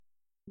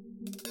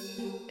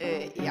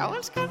Já,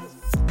 elskan.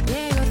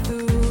 Ég og þú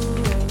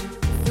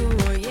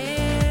og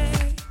ég,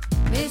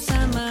 við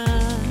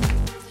saman.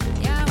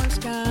 Já,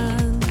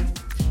 elskan.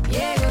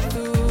 Ég og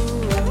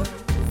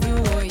þú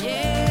og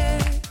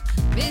ég,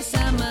 við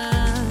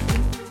saman.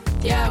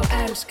 Já,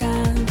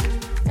 elskan.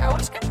 Já,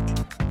 elskan.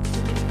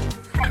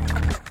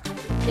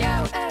 Já,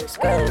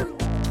 elskan.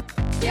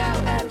 Já,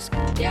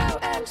 elskan. Já,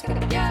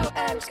 elskan. Já,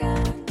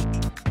 elskan.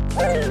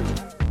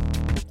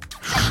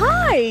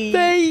 Hæ!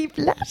 Nei,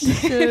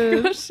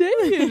 blessuð. Hvað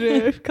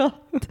segirðu?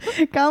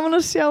 Gaman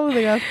að sjá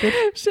þig aftur.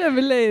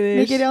 Sömuleiðis.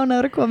 Mikið ánægður að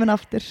vera komin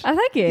aftur. Er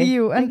það ekki?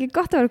 Jú, en ekki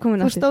gott að vera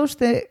komin þú aftur.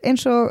 stóðstu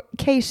eins og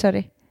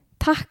keisari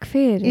Takk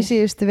fyrir. í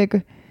síðustu viku.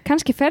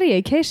 Kannski fer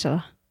ég í keisara.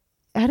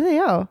 Er það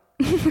já?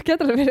 Það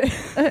getur alveg verið.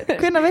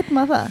 Hvenær veit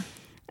maður það?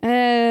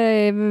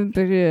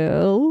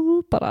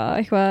 Bara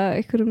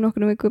einhverjum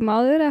nokkrum vikum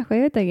áður eða eitthvað,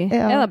 ég veit ekki.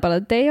 Já. Eða bara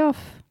day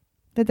off.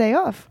 The day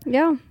off?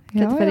 Já,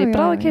 getur ferið í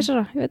bráða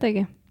keisara, ég veit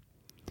ekki.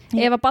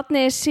 Ef að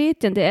barnið er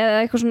sitjandi eða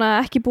eitthvað svona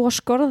ekki búið að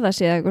skorða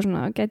sig eða eitthvað svona,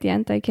 get ég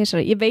enda í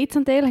keisara. Ég veit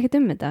samt eiginlega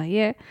ekkert þetta.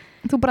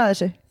 Þú bræði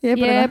þessu?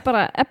 Ég er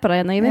bara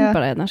hérna, ég vinn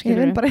bara hérna, Ég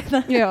vinn bara hérna.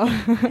 Já.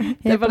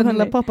 Ég er bara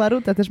þannig að poppa þér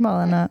út eftir smá,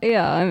 þannig að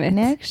Já, einmitt.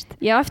 next.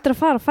 Ég á eftir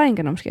að fara á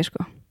fæðingarnámskeið,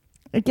 sko.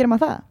 Gerum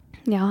maður það?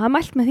 Já, það er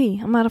mælt með því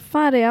að maður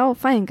fari á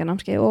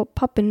fæðingarnámskeið og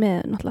pappin með,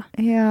 náttúrulega.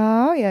 Já.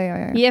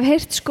 Ég hef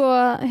heyrt, sko,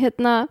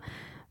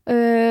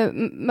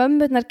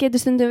 mömmurnar getur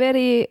stundum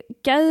verið í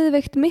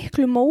geðveikt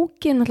miklu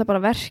móki, náttúrulega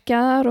bara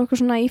verkjaðar og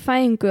eitthvað svona í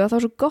fæðingu og þá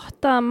er svo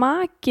gott að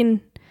makinn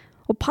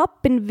og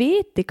pappin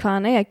viti hvað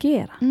hann eigi að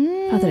gera.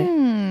 Fattarðu?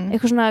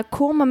 Eitthvað svona að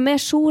koma með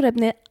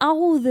súrefni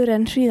áður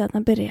en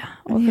hríðarnar byrja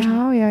og eitthvað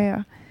svona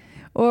Já.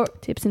 Og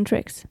tips and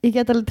tricks. ég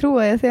get alveg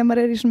trúa því að þegar maður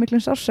er í svona miklum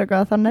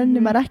sársöka þá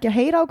nennir maður ekki að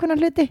heyra ákveðna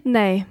hluti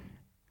Nei,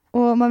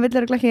 og maður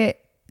vill ekki,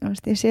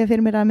 ég sé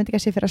fyrir mér að myndi ekki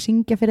að sé fyrir að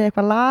syngja fyrir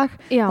eitthvað lag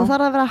já, og það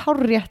er að vera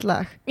hárrétt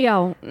lag já,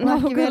 og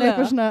ekki vera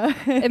eitthvað svona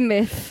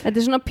Einmitt. Þetta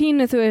er svona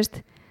pínu, þú veist,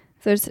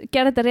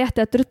 gerð þetta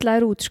rétti að drulla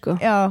þér út, sko.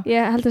 Já,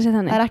 Ég held að segja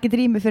þannig. það er ekki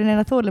drými fyrir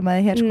neina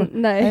þólumæði hér sko,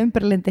 Nei,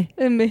 umberlindi.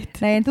 einmitt.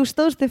 Nei, en þú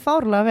stóðst þig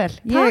fárlega vel.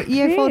 Takk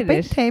Ég fór fyrir.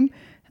 beint heim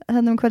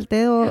þannig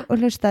kvöldið og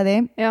hlustaði.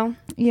 Já,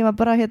 Ég var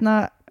bara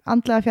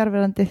andlega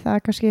fjárverandi, það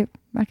er kannski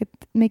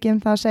ekkert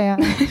mikið það að segja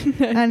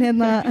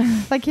en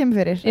það kemur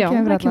fyrir. já,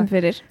 það það kemur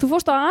fyrir. Þú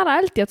fórst á Ara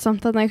Eldjátt samt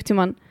þarna einhvern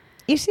tímann.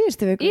 Í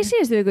síðustu viku? Í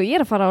síðustu viku, ég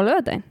er að fara á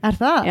laugardaginn. Er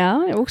það? Já,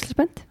 ég er ógeðslega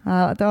spennt.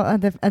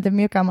 Þetta er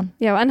mjög gaman.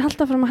 Já, en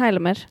halda fram að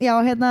hæla mér. Já,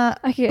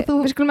 Ekki, þú-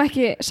 við skulum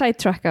ekki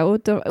sidetracka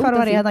út hvar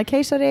var ég?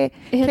 Keisari,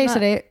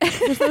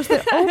 þú stóðst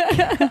þig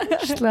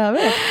ógeðslega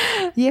vel.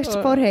 Ég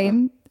fór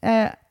heim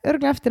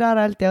örglega eftir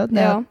Ara Eldjátt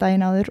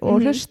daginn áður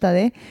og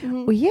hlustaði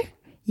og ég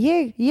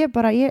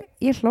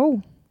hló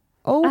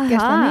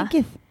ógeðslega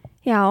mikið.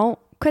 Já,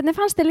 hvernig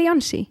fannst þér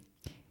Jónsi?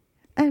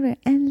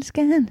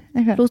 Elskan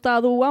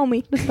Hlustaðu á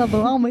mig.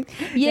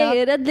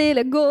 Ég er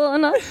ellileg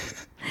góðana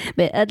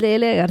með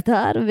ellilegar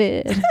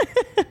tarfir.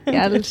 Ég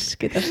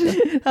elski þetta.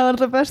 Það var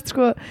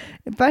alltaf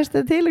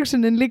besta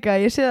tilhugsunin líka.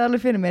 Ég sé það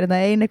alveg fyrir mér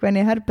eitthvað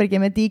í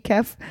herbergi með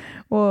decaf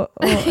og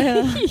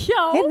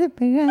Já,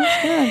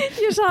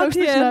 ég satt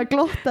tókstu svona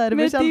glottaður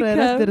með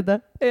sjálfur eftir þetta.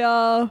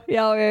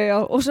 Já.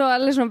 Og svo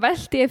alveg svona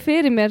velti ég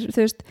fyrir mér,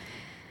 þú veist,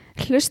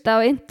 hlusta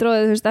á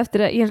introið, þú veist,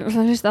 eftir að ég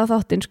hlusta á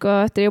þáttinn, sko,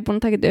 eftir að ég var búin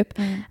að taka þetta upp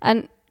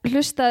en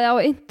hlustaði á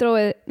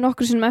introið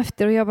nokkur sinnum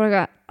eftir og ég var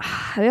bara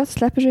hef ég átt að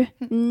sleppa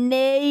þessu?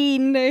 Nei,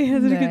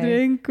 þetta er ekki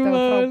drengum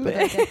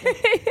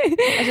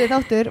Þessi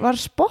þáttur var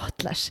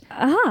spotless.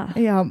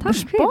 Já, takk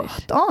fyrir.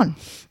 spot on.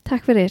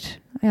 Takk fyrir.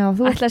 Já,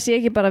 þú Ætla að sé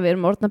ekki bara við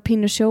erum orðna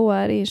pínu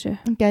sjóaðar í þessu.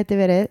 gæti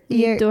verið.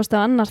 Þú varst á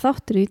annar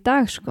þáttur í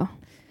dag, sko.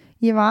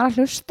 Ég var að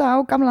hlusta á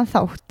gamlan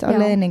þátt á Já.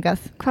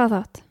 leiðningað. Hvað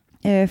þátt?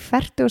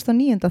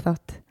 49.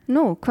 þátt.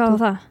 Nú, hvað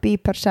var það? Be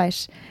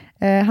Precise.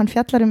 Hann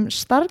fjallar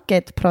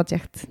Stargate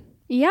Project.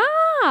 Já!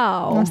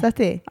 Manstu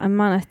eftir því? Að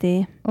man eftir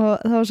því.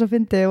 Og þá svo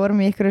fyndið, við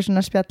vorum í ykkur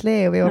svona spjalli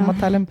og við vorum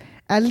að tala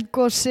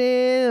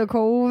eldgosið og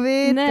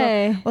COVID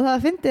og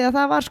það fyndið að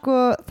það var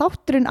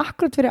þátturinn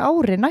akkurat fyrir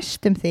ári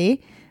næstum því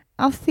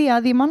af því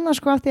að ég manna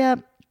af því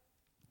að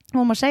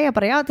hún að segja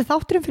bara, já, þetta er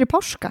þátturinn fyrir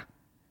páska.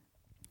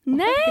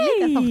 Nei! Þetta er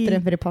líka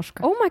þátturinn fyrir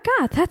páska. Oh my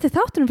god, þetta er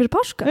þátturinn fyrir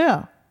páska? Já.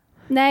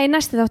 Nei,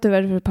 næsti þáttur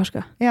verður fyrir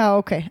páska. Já,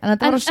 ok. En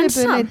þetta var á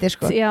svipuðu leyti,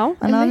 sko. Já.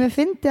 Þannig að mér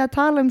fyndið að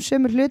tala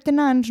sömur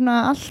hlutina en svona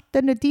allt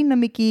önnu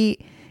dýnamík í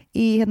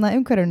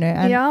umhverfinu.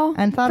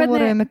 En þar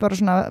voru við bara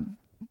svona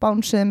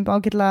bánsum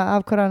ágætlega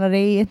afhverjanar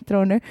í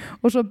intrónu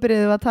og svo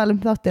byrjuðum við að tala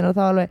þáttin og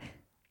þá alveg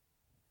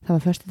það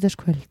var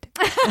föstudagskvöld.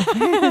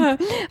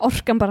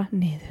 Orkan bara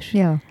niður.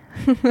 Já.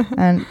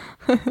 En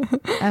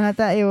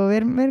þetta, við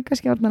erum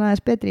kannski orðin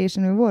aðeins betri í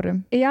sem við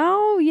vorum. Já,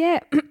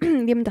 ég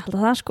myndi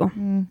halda það, sko.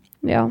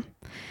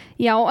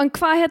 Já, en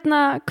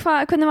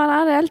hvernig var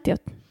Ari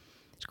Eldjátt?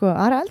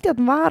 Ari Eldjátt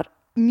var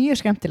mjög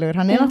skemmtilegur,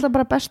 hann er náttúrulega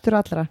bara bestur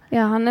allra.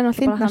 Já, hann er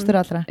náttúrulega bara fyndnastur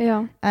allra. Já.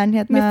 En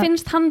mér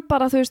finnst hann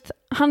bara, þú veist,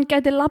 hann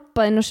gæti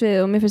labbað inn á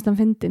sviðið og mér finnst hann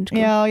fyndinn, sko.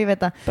 Já, ég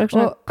veit það.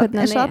 Og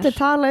eins og allir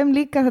tala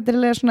líka, þetta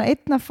er svona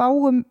einn af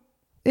fáum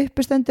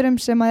uppistöndurum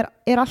sem er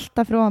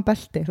alltaf fyrir ofan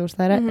belti, þú veist,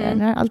 það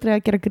er aldrei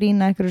að gera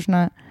grína einhverju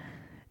svona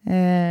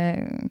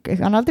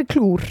hann aldrei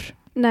klúr.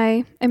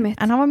 Nei, einmitt.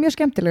 En hann var mjög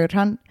skemmtilegur,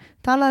 hann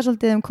talaði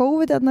svolítið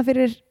COVID þarna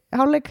fyrir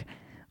hálfleik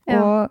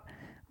og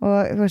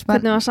þú veist,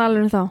 hvernig var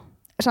salurinn þá?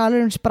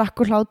 Salurinn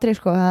sprakk úr hlátri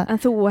sko. En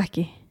þú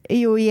ekki?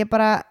 Jú, ég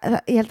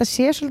held að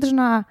sé svolítið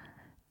svona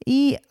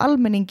í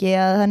almenningi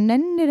að það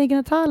nennir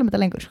enginn að tala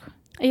þetta lengur sko.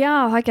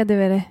 Já, það geti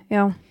verið,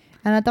 já.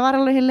 En þetta var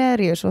alveg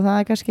hilarious og það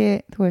kannski,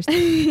 þú veist,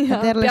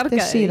 þetta alveg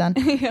stið síðan.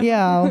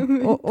 Já,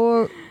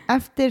 og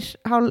eftir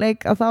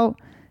hálfleik að þá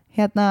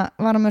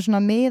var hann með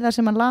svona miða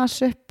sem hann las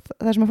upp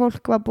þar sem að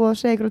fólk var búið að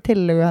segja ykkur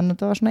tillögu, þannig að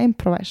þetta var svona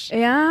improvise.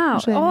 Já,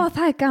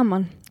 það er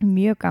gaman.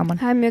 Mjög gaman.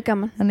 Það er mjög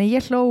gaman. Þannig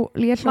ég hló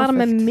var hann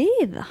með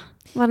miða?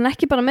 Var hann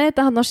ekki bara með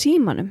þetta hann á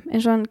símanum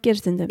eins og hann gerir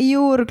stundum?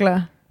 Jú,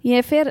 örugglega.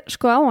 Ég fer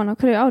sko á hann á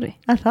hverju ári.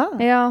 Er það?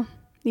 Já,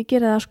 ég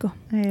geri það sko.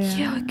 Já,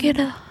 ég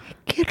geri það.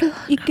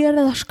 Ég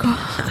gerði það sko.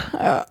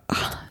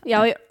 Já,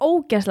 ég er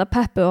ógeðslega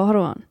peppu að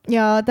horfa á hann.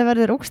 Já, þetta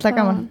verður ógeðslega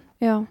gaman.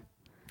 Já.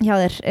 Hjá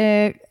þér.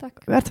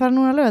 Verður fara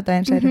núna að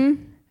laugardaginn, segir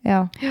Já,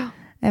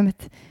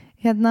 einmitt.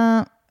 Er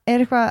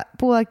eitthvað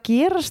búið að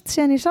gerast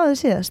síðan ég sá þið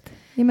síðast?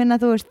 Ég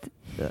meina, þú veist,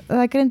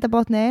 það er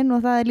grindabotnin og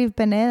það er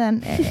lífbennið, en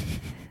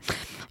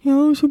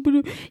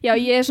Já,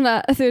 ég er svona,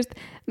 þú veist,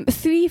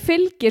 því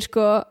fylgir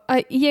sko að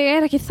ég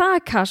er ekki það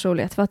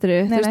kasólétt, fattur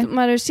þú veist,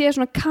 maður sé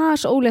svona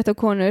kasólétt á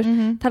konur,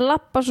 það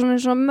lappa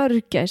svona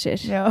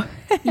mörgæsir.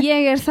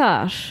 Ég er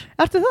þar.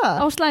 Ertu það?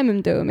 Á slæmum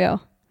dögum, já.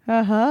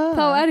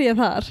 Þá er ég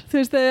þar, þú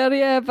veist, þegar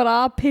ég er bara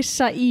að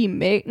pissa í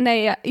mig,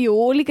 jú,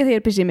 líka þegar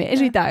ég pissa í mig,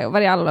 eins og í dag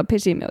var ég alveg að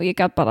pissa í mig og ég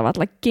gæti bara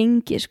alltaf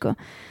gengið sko,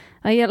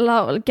 að ég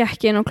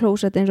gekk inn á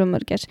klósett eins og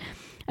mörgæs,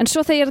 en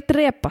svo þegar ég er að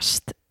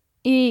drepast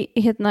í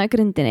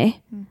grindinni,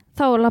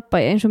 þá lappa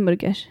ég eins og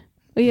mörgæs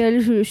og ég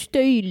er svona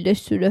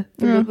stauðless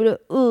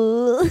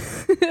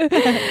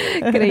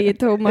Gregi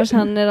Tómas,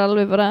 hann er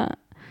alveg bara,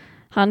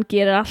 hann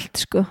gerir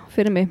allt sko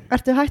fyrir mig.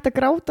 Ertu hægt að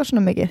gráta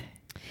svona mikið?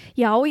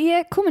 Já,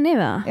 ég er komin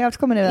yfir það. Já,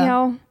 komin yfir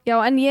það. Já,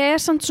 en ég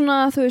er samt svona,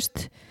 þú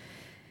veist,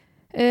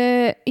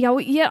 já,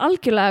 ég er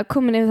algjörlega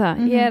komin yfir það.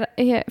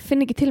 Ég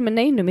finn ekki til með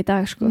neinum í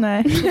dag, sko. Nei,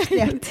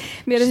 slétt.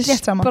 Mér er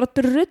slétt sama. Bara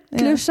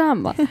drullu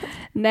sama.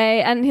 Nei,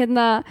 en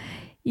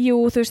jú,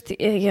 þú veist,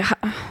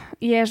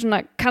 ég er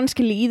svona,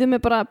 kannski líður mig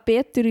bara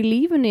betur í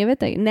lífunni, ég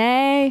veit ekki.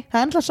 Nei. Það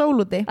er alltaf sól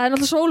úti. Það er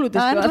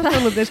alltaf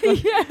sól úti, sko.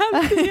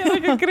 Ég er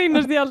ekki að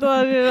grínast, ég held að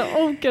það er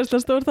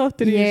ógeðslega stór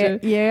þáttur í þessu.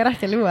 Ég er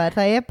ekki að ljúga þér,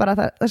 það er bara,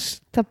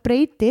 það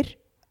breytir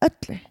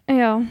öllu.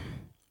 Já,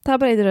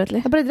 það breytir öllu.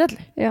 Það breytir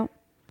öllu. Já.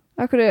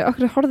 Akkur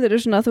horfður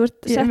þú svona, þú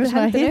ert settir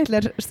hendinu.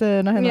 Hitler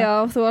stöðuna hérna. Já,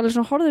 þú alveg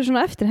svona horfður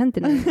svona eftir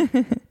hendinu.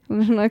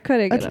 Svona, hvað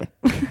er ég að gera?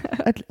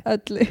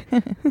 Öllu.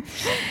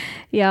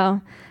 Já,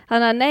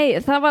 þannig að nei,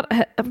 það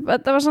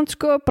var samt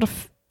sko bara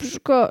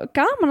sko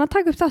gaman að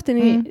taka upp þáttin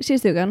í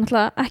síðustu viku,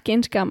 náttúrulega ekki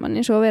eins gaman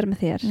eins og að vera með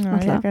þér.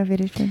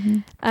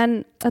 En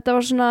þetta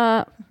var svona,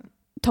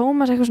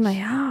 Tómas eitthvað svona,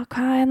 já,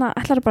 hvað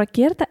ætlarðu bara að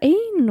gera þetta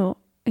ein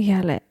og ég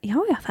alveg, já,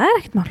 það er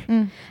ekkert mál.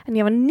 En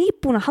ég var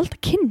nýbúin að halda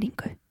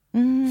kynningu.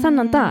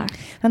 Þannan dag.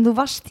 Þannig þú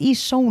varst í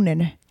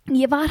sóninu.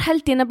 Ég var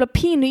held ég nefnilega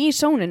pínu í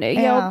sóninu.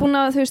 Ég var búin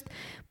að, þú veist,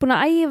 búin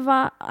að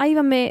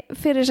æfa mig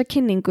fyrir þessa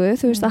kynningu,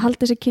 þú veist, að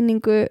halda þessa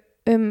kynningu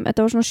þetta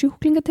var svona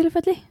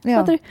sjúklingatilfelli,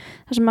 þar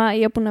sem að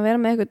ég var búin að vera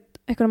með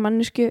einhverja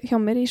mannesku hjá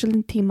mér í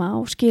svolítinn tíma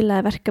og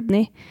skilaði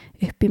verkefni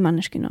upp í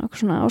manneskuna og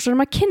svona, og svo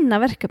erum að kynna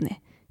verkefni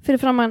fyrir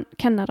framan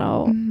kennara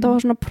og það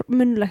var svona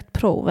munnlegt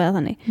próf eða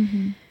þannig.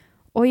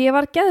 Og ég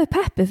var geðið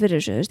peppuð fyrir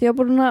þessu, þú veist, ég var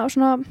búin að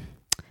svona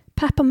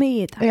peppa mig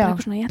í þetta,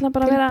 svona, ég ætla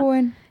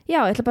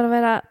bara að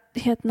vera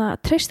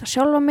treysta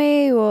sjálfa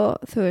mig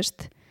og þú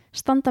veist,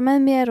 standa með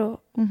mér og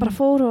bara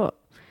fór og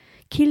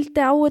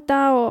kýldi á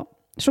þetta og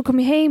svo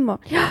kom ég heim og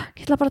ég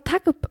ætla bara að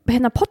taka upp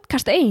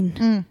podcast 1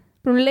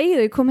 bara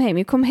leiðu ég kom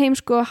heim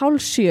sko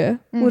 6:30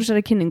 úr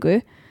þessari kynningu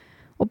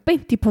og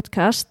beint í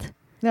podcast.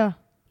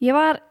 Ég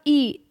var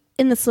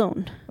in the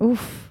zone.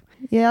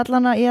 Ég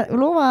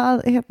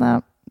lofa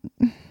að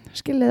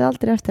skiljiði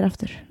aldrei eftir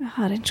aftur.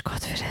 Það er eins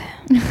gott fyrir þið.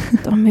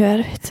 Það var mjög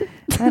erfitt.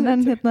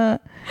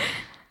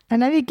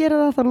 En ef ég gera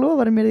það þá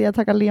lofar mér því að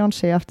taka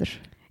Beyoncé aftur.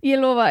 Ég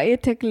lofa,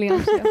 ég tek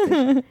Beyoncé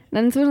aftur.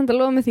 En þú samt að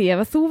lofa með því ef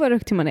þú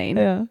verður tíman ein,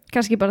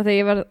 kannski bara þegar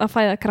ég var að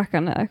fæða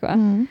krakkan eða eitthvað,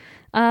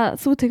 að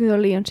þú tekur þá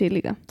Beyoncé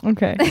líka.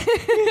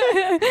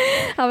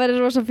 Það verður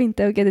rosa fínt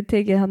ef þú getur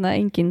tekið þarna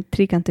engin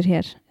tríkantur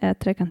hér eða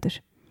trekantur.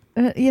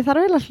 Ég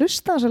þarf vel að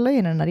hlusta þessa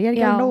lögin hennar. Ég er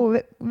ekki að nógu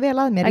vel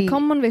að mér í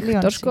Common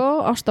Victor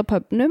sko,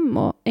 ástapöfnum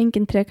og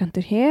engin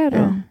trekantur hér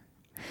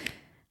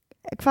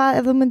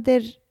Hvað ef þú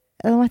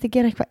mætti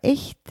gera eitthvað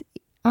eitt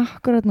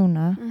akkurat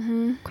núna,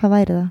 hvað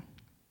væri það?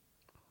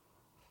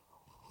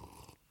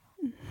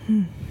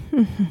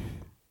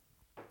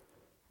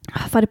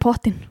 Það fari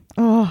pottin.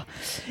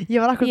 Ég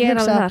var akkurat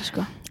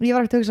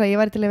að hugsa ég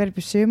væri til að vera upp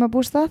í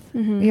sumarbústað,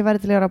 ég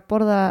væri til að vera að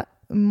borða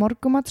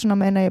morgumat, svona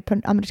meina ég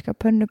ameríska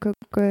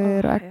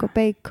pönnukökur og egg og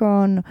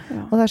bacon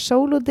og það er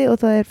sól úti og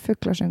það er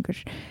fuglasöngur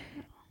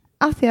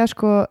af því að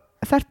sko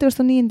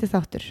 49.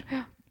 þáttur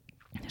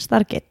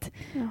Stargate,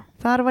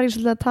 þar var ég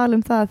svolítið að tala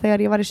um það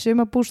þegar ég var í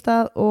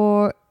sumarbústað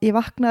og ég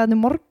vaknaði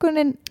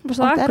morgunin og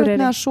það er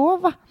með að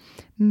sofa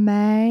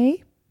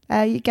Nei,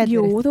 ég gæti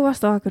Jú, verið. þú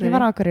varst á Akureyri. Ég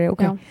var á Akureyri,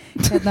 ok.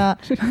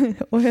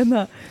 Og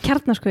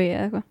Kjarnaskógi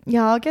eða eitthvað.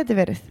 Já, gæti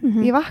verið.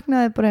 Ég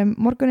vaknaði bara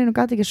morguninn og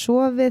gæti ekki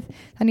sofið,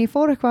 þannig ég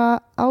fór eitthvað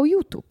á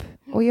YouTube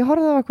og ég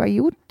horfði á eitthvað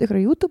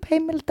YouTube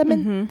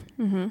heimildamind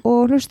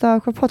og hlustaði á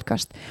eitthvað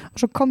podcast og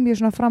svo kom ég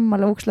svona fram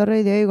alveg ógeðslega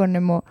rauð í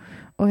augunum og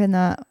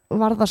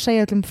varð að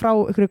segja öllum frá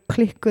einhverju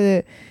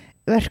klikkuðu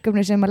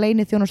verkefni sem að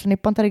leyniþjónustan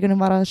í Bandaríkjunum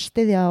var að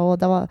styðja og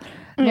það var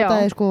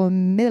notaði sko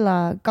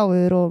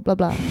miðlagáfur og bla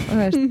bla og þú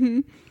veist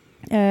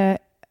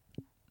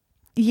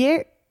ég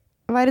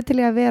væri til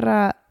í að vera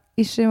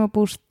í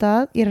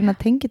sumarbústað, ég reyna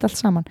að tengja þetta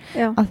allt saman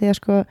af því að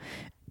sko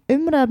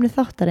umræðafni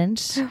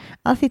þáttarins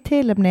að því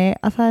tilefni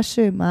að það er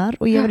sumar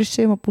og ég var í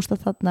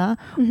sumarbústað þarna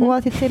og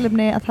að því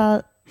tilefni að það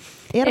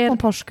er á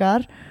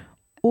páskar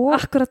og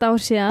akkurat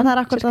ár síðan, það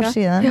er akkurat ár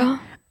síðan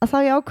að þá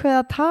ég ákveði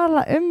að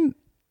tala einn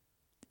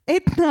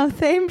af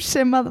þeim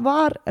sem að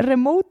var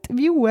remote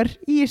viewer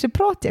í þessu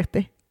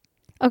projekti.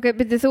 Ok,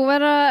 byrju, þú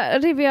verður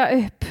að rifja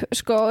upp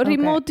sko,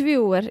 remote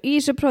viewer í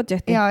þessu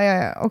projekti. Já,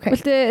 ok.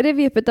 Viltu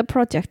rifja upp þetta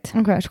projekt?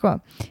 Ok, sko.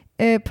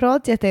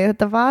 Projekti,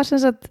 þetta var sem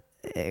sagt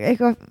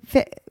eitthvað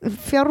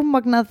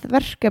fjármagnað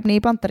verkefni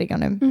í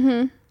Bandaríkjanum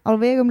á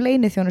vegum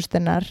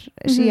leyniþjónustunnar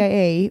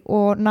CIA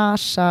og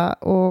NASA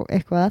og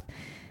eitthvað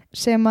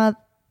sem að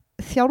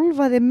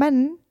þjálfaði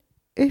menn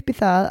upp í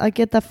það að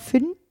geta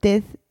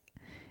fundið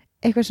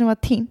eitthvað sem var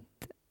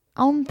týnt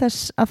án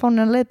þess að fá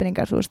neina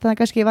leiðbeiningar, þú veist, það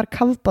kannski var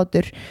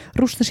kafbátur,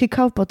 rússneski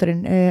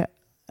kafbáturinn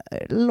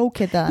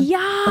lóketaðan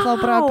og þá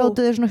bara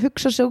gátu þau svona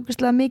hugsa sig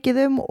ógeðslega mikið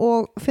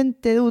og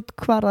fundið út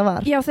hvar það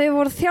var. Já, þau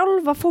voru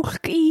þjálfa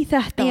fólk í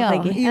þetta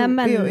eða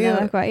menn eða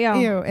eitthvað.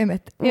 Jú,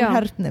 einmitt, úr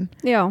hernum.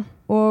 Já.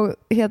 Og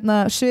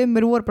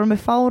sumir voru bara með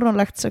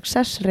fáránlegt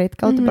success rate,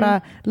 gátu bara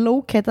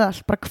lóketað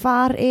allt, bara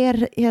hvar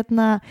er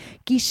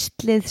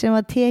gíslið sem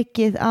var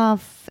tekið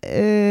af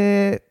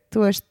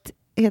þú veist,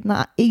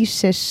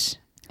 ISIS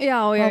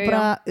og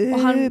bara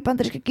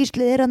bandaríska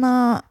gíslið er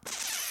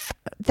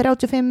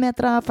 35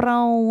 metra frá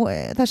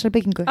þessari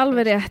byggingu.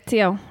 Alveg rétt,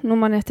 já, nú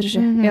mann eftir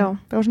þessu.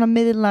 Það var svona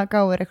miðla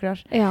gáir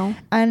einhverjar.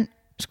 En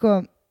sko,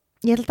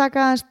 ég ætla að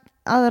taka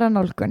aðra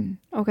nálgun.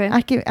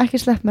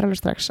 Ekki slepp mér alveg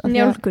strax.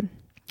 Njálgun.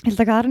 Ég ætla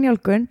að taka aðra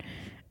njálgun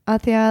að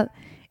því að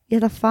ég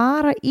ætla að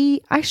fara í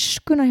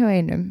æskuna hjá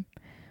einum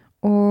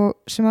og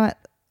sem að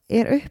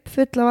er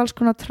uppfull af alls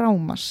konar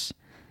trámas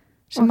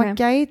sem að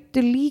gætu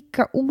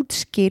líka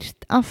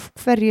útskýrt af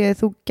hverju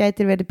þú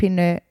gætir verið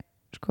pínu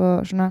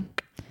sko svona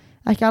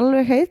ekki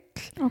alveg heill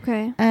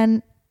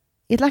en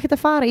ég ætla ekki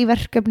að fara í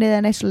verkefnið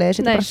en eins og leiðis,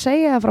 ég ætla bara að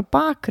segja það frá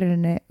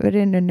bakgrunni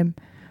rinnunum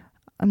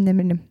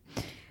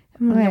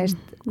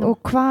og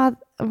hvað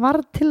var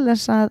til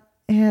þess að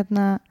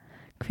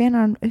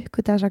hvenær hann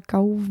uppgötaði þessar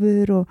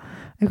gáfur og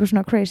eitthvað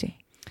svona crazy.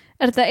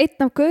 Er þetta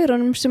einn af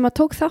gaurunum sem að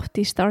tók þátt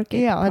í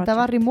Stargate? Já, þetta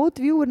var remote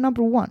viewer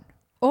number 1.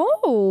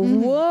 Wow,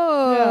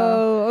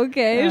 ok,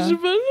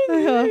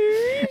 spennandi.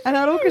 En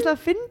það er ógeðslega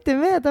að fyndi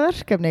með þetta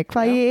verkefni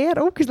hvað ég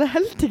er ógeðslega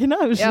heldtekinn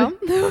af þessu. Já,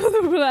 þú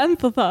er bara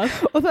ennþá þar.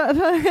 Og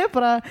það er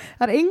bara,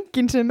 það er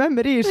enginn sem með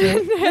mér í þessu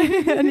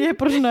en ég er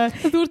bara svona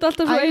þú ert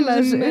alltaf svo einu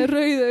sem er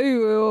rauð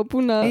augu og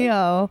búin að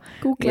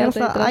googla þetta. Ég er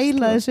alltaf að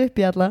æla þessu upp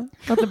í alla.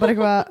 Það er bara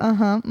eitthvað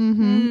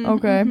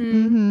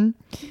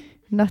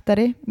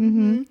nöttari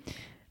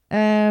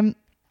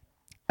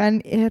en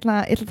ég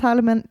ætla að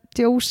tala um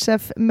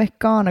Joseph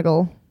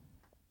McGonigal.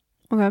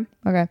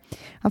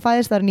 Hann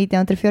fæðist árið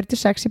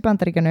 1946 í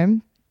Bandaríkjunum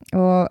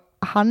og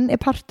hann er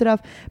partur af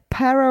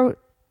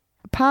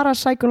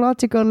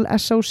Parapsychological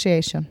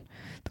Association,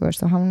 þú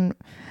veist, og hann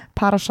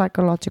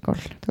parapsychological,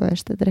 þú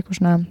veist, þetta er eitthvað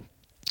svona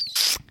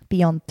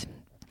beyond.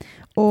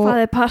 Og hvað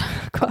er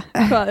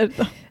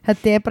þetta?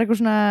 Þetta er bara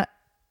eitthvað svona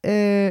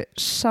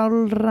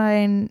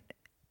sálræn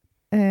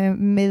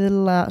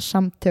miðla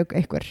samtök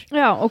einhver.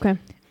 Já, ok.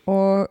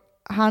 Og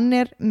hann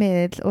er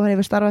miðl og hann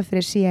hefur starfað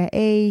fyrir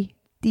CIA,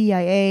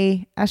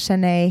 DIA,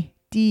 SNA,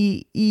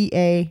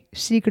 DEA,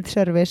 Secret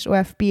Service og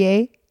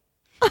FBI.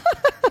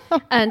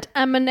 And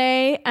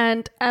M&A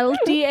and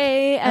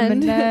LDA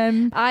and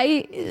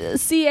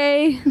ICA.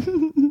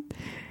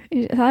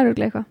 Það er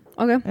örugglega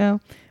eitthvað. Já.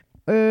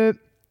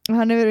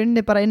 Hann hefur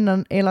unnið bara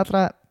innan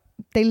allra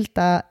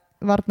deilda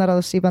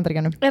varnaráðs í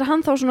Bandaríkjanum. Er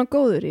hann þá svona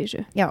góður í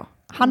þessu? Já,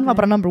 hann var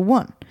bara number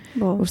 1.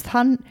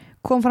 Hann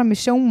kom fram í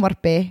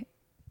sjónvarpi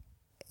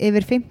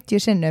yfir 50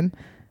 sinnum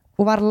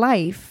og var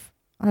live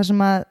þar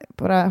sem að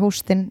bara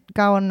hóstinn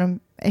gaf hann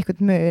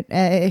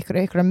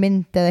einhverja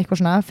mynd eða eitthvað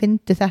svona,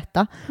 fyndu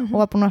þetta og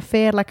var búin að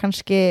fela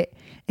kannski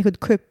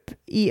einhvern kupp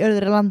í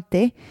öðru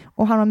landi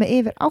og hann var með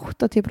yfir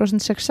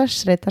 80%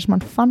 success rate þar sem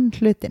hann fann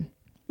hlutin.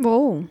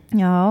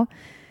 Já.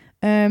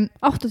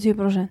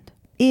 80%?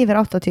 Yfir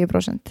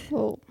 80%.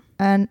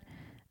 En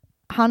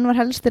hann var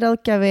helsti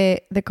ráðgjafi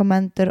the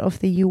commander of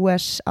the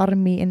US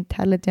Army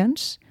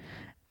Intelligence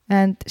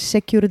and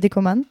Security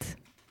Command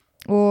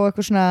og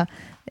eitthvað svona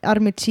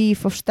Army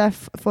Chief of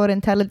Staff for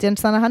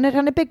Intelligence, þannig að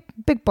hann er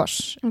big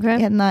boss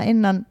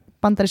innan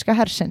bandaríska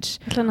hersins.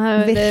 Þannig að hann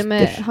hefur verið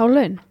með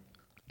hálaun?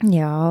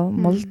 Já,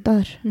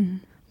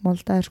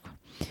 moldaður sko.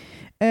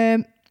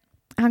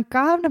 hann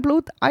gaf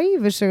nefnilega út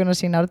ævisöguna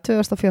sína árið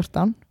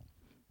 2014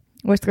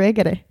 og veistu hvað ég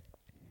gerði?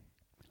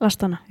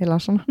 Last hana? Ég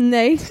las hana.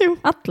 Nei,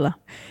 alla?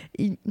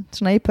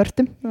 Svona í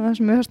pörtum, það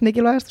sem mjög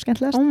mikilvægast og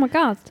skemmtilegast. Oh my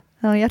god.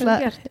 Þannig ég ætla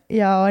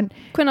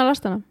Hvenær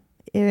last hana?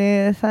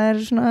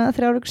 Það svona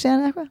 3 vikur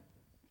síðan eitthvað.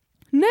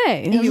 Nei,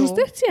 það er svo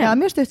stutt síðan? Já,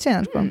 mjög stutt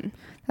síðan sko.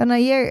 Þannig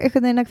að ég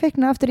einhvern veginn að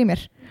kvikna aftur í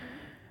mér.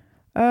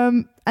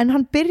 En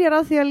hann byrjar á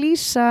því að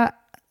lýsa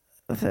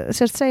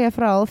segja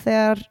frá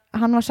þegar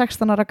hann var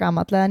 16 ára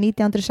gamall eða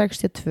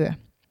 1962.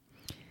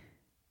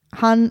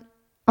 Hann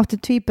átti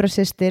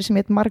tvíburasystir sem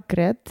heit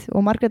Margrét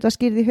og Margrét var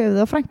skírð í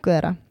höfuð á frænku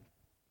þeirra.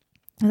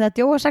 Þegar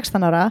Joe var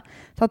 16 ára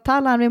þá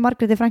talaði hann við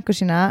Margrét í frænku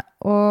sína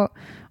og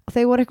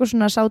þau voru eitthvað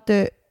svona sátu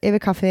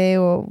yfir kaffi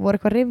og voru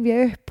eitthvað að rifja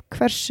upp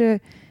hversu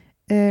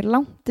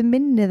langt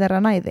minni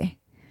þeirra næði.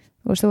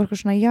 Og þau voru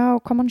eitthvað svona já,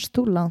 hvað mannst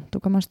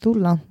þú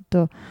langt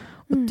og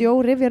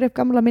Joe rifjar upp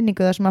gamla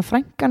minningu þar sem að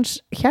frænkans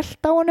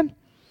hélt á honum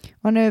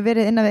og hann hefur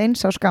verið innan við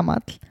 1 árs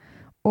gamall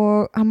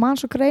og hann man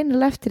svo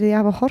greinilega eftir því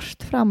að hafa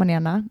hort framan í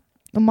hana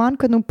og man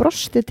hvernig hún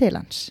brosti til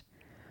hans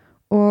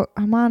og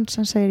hann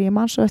segir ég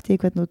man svo eftir því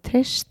hvernig þú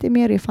treysti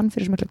mér, ég fann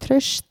fyrir svo miklu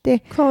trausti.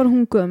 Hvað var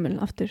hún gömul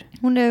aftur?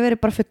 Hún hefur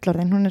verið bara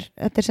fullorðin,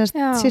 þetta er semst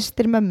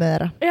systir mömmu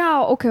þeirra.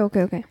 Já,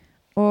 ok.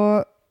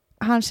 Og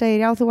hann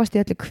segir já þú varst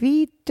í öllu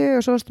hvítu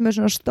og svo varstu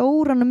með svona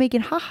stóran og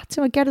mikinn hatt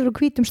sem var gerður úr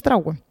hvítum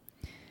stráum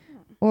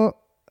og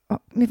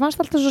mér fannst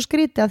alltaf svo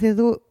skrítið að því að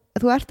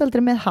þú ert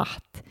aldrei með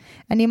hatt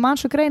en ég man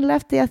svo greinilega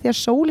eftir því að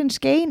sólin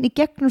skein í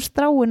gegnum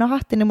stráin á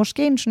hattinum og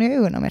skein svona í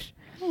augun á mér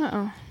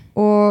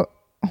og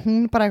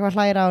hún bara eitthvað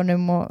hlæra á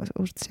honum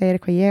og segir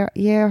eitthvað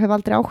ég hef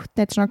aldrei átt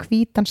neitt svona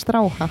hvítan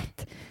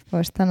stráhatt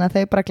þannig að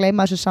þau bara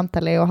gleyma þessu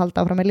samtali og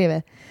halda áfram með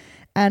lífið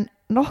en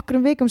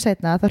nokkrum vikum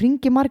seinna þá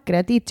ringi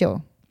Margrét í Joe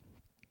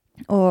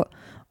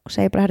og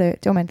segir bara herru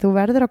Joe minn þú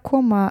verður að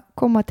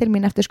koma til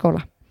mín eftir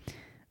skóla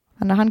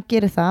þannig að hann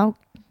gerir það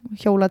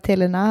hjóla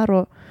til hennar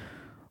og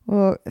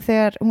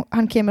þegar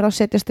hann kemur að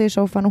setjast í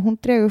sófan og hún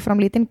dregur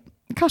fram lítinn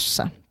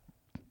kassa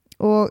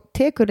og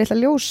tekur litla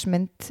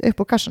ljósmynd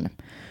upp á kassanum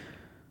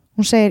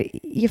hún segir,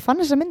 ég fann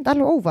þessa mynd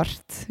alveg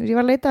óvart ég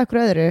var að leita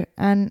okkur öðru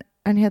en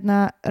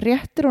hérna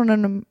réttir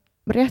honum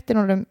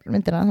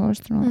myndina þú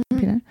veist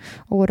pínu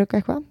og rugga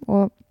eitthvað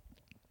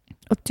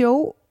og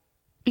Joe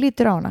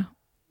lítur á hana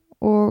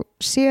og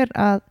sér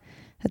að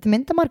þetta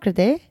mynda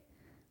Margréti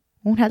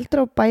hún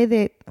heldur á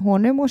bæði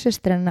honum og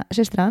systir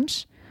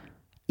hans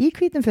í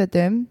hvítum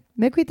fötum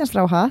með hvítan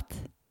stráhatt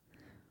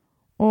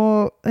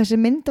og þessi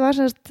mynd var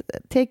semst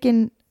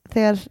tekin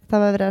þegar það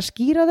var verið að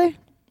skýra þau.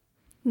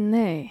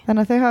 Nei.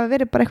 Þannig að þau hafa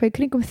verið bara eitthvað í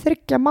kringum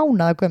 3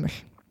 mánaða gömul.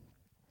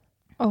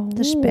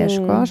 Þetta er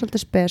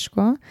svolítið spes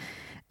sko.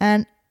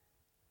 En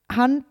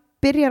hann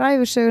byrjar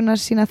ævisöguna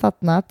sína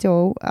þarna,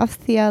 Joe, af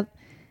því að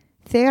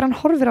þegar hann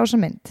horfir á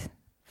þessa mynd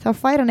þá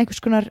fær hann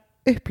einhvers konar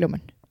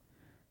uppljómun.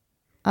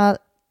 Að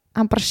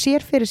hann bara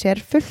sér fyrir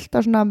sér fullt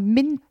af svona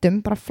myndum,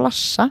 bara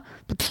flassa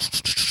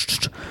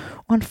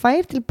og hann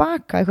fær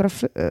tilbaka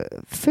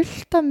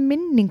fullt af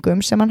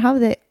minningum sem hann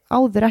hafði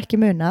áður ekki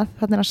munað,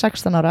 þannig að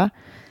 16 ára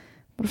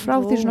bara frá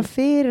því svona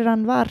fyrir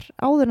hann var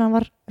áður en hann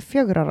var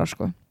 4 ára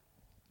sko.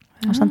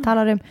 Og hann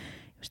talar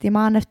ég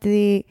man eftir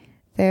því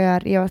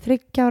þegar ég var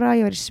 3 ára,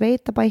 ég var í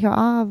sveitabæ hjá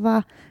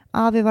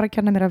afi var að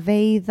kenna mér að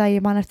veiða,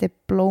 ég man eftir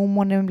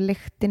blómunum,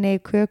 lyktinni,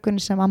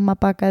 kökunni sem amma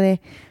bakaði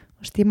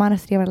ég man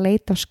eftir ég var að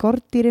leita á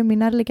skordýrum í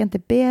nærliggjandi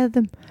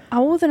beðum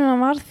áður en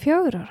hann var 4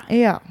 ára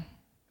já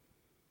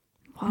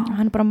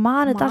hann bara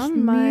manið allt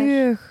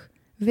mjög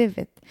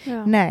vivid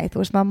nei, þú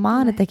veist maður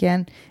manið ekki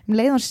en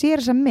leið hann sér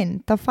þessa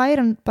mynd þá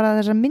fær hann bara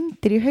þessa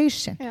myndir í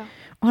hausinn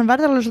og hann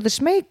verður alveg svolítið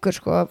smeykur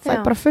sko,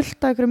 fær bara fullt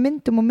af einhverjum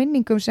myndum og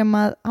minningum sem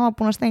að hann var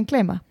búin að stegin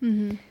gleyma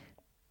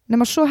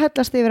nema svo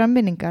hellast yfir hann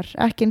minningar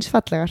ekki eins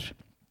fallegar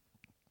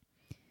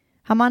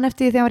hann man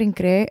eftir því þegar hann var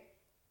yngri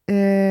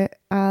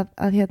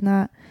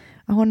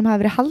að honum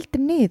hafi verið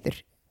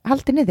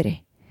haldið niðri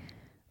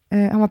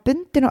hann var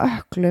bundinn á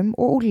ökklum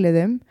og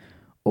úliðum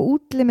og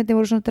útlimiti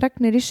voru svona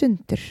dregnir í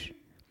sundur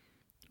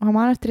og hann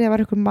man eftir því að það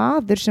var einhver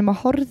maður sem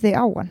að horfði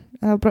á hann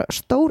það var bara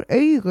stór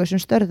augu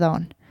sem störði á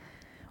hann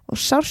og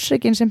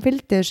sársökin sem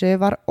fylgdi þessu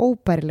var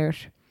óbærilegur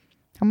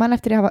hann man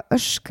eftir því að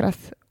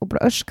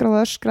hafa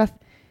öskrað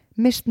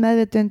mist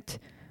meðvitund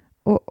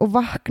og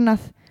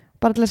vaknað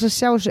bara til þess að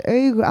sjá þessu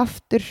augu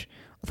aftur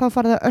og þá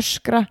farið að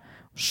öskra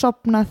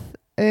sofnað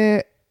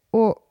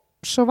og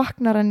svo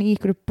vaknar hann í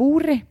einhverju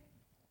búri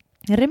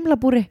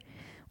rimlabúri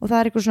og það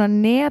er eitthvað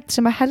svona net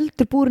sem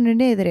heldur búrinu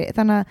niðri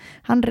þannig að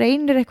hann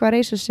reynir eitthvað að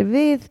reisa sig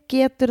við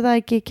getur það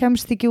ekki,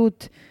 kemst ekki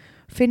út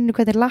finnur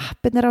hvernig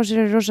lappirnar á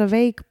sér eru rosa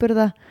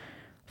veikburða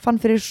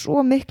fann fyrir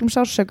svo miklum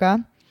sársöka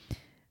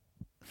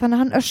þannig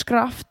að hann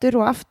öskrar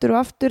aftur og aftur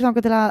og aftur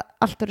þangað til að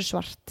allt eru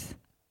svart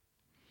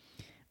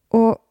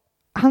og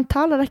hann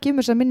talar ekki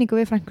þessa minningu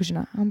við frænku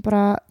sína hann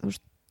bara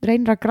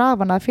reynir að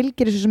grafa hana, það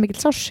fylgir þessu svo mikill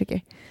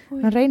sársöki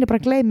hann reynir bara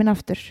að gleyma hana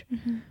aftur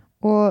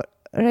og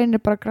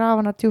reynir bara að grafa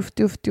hana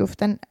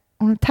djúft en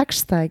hún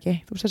tekst það ekki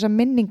þessar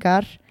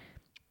minningar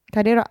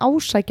þær eru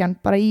ásækjan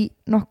bara í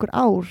nokkur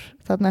ár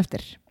þarna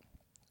eftir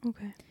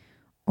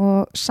og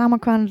sama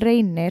hvað hann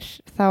reynir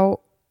þá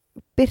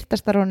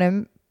birtast þar honum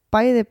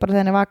bæði bara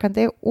þegar hann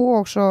vakandi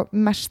og svo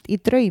mest í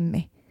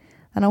draumi.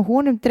 Þannig að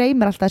honum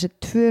dreymir alltaf þessi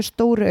 2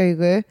 stóru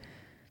augu,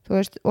 þú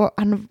veist, og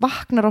hann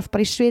vaknar oft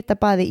bara í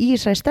svitabaði í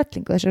þessari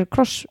stellingu, þessari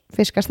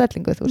krossfiska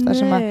stellingu, þú veist, það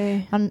sem að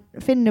hann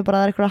finnur bara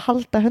að það er eitthvað að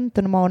halda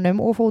höndunum á honum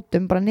og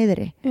fótum bara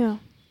niðri. Já.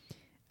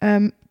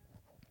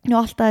 Og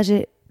alltaf þessi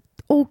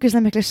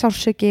ógeðslega mikli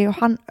sársauki og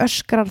hann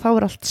öskrar, þá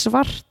er allt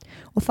svart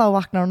og þá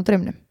vaknar hann á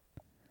draumnum.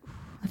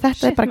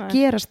 Þetta er bara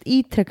gerast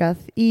ítrekkað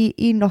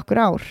í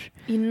nokkur ár.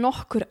 Í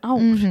nokkur ár?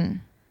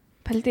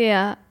 Pældi ég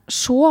að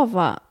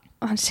sofa,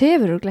 hann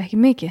sefur örugglega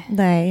ekki mikið.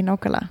 Nei,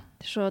 nákvæmlega.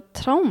 Þetta er svo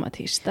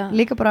traumatíst að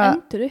líka bara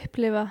endur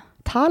upplifa.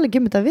 Tala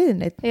ekki þetta við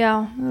neitt. Já,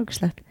 það er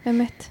ógeðslegt.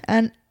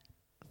 En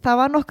það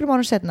var nokkrum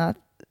árum seinna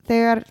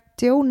þegar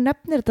Joe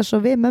nefnir þetta svo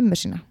við mömmu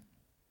sína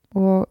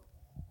og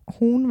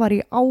hún var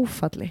í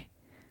áfalli.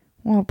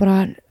 Hún var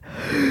bara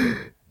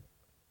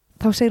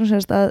þá segir hún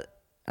sérst að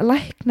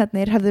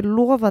læknarnir hefðu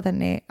lofað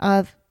henni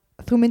að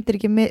þú myndir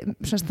ekki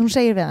hún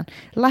segir við hann,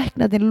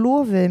 læknarnir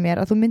lofuðu mér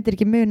að þú myndir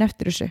ekki mun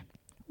eftir þessu.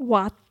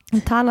 What?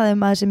 Hún talaði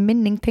að þessi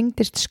minning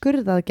tengdist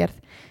skurðaðgerð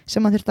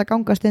sem hann þurfti að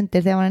gangast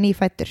undir þegar hann er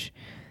nýfættur.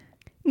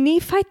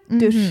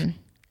 Nýfættur?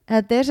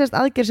 Þetta er sérst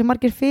aðgerð sem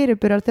margir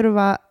fyrirburar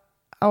þurfa á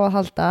að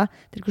halda.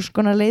 Þetta er eitthvað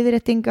svona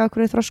leiðréttinga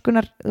okkur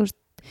þroskunar, þú veist,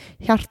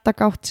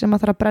 hjartagátt sem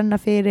að þarf að brenna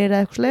fyrir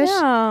eða eitthvað slags.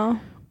 Já.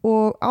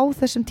 Og á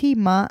þessum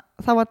tíma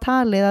þá var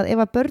talið að ef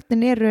að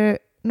börnin eru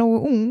nógu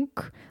ung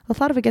þá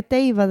þarf ekki að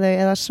deyfa þau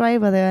eða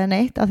svæfa þau eða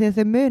neitt af því að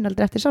þau mun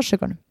aldrei eftir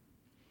sásökunum.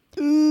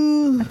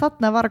 En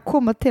þarna var að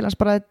koma til hans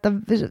bara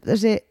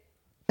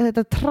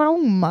þetta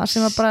tráma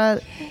sem var bara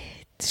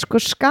sko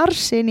skar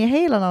sig inn í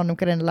heilan á honum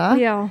greinilega.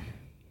 Já.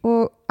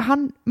 Og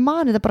hann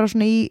mani þetta bara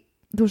svona í,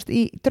 þú veist,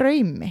 í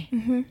draumi.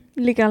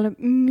 Líka alveg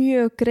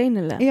mjög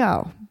greinilega. Já.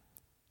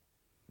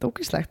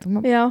 Ógeðslegt.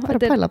 Já, þetta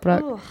er pæla bara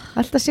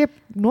alltaf sé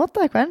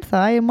nota eitthvað en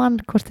það ég mann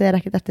hvort þið er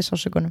ekkert eftir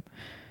sásökunum.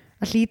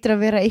 Það hlýtur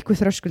að vera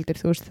eitthvað þröskuldur,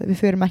 þú veist, við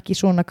förum ekki í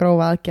svona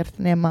grófa aðgerð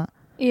nema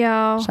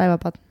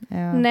sæfabarn.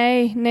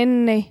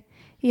 Nei.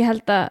 Ég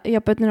held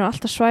að börnin eru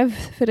alltaf svæfð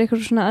fyrir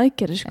eitthvað svona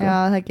aðgerð, sko. Já,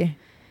 það ekki.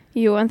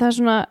 Jú, en það er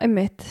svona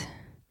einmitt.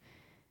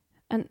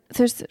 En þú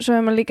veist, svo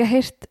hefur maður líka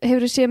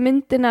hefur þú séð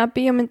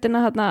bíómyndina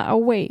hérna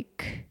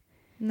Awake?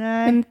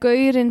 Nei.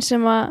 Gaurinn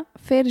sem að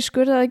fer í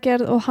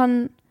skurðaðgerð og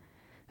hann,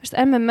 þú veist,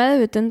 er með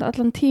meðvitund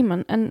allan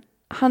tíman, en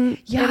hann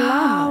er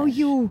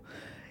lamaður.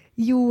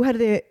 Jú,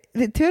 herði,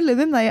 við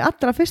töluðum það í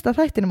allra fyrsta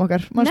þættinum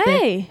okkar.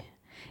 Nei,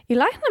 í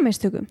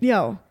læknamistökum?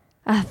 Já.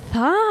 Að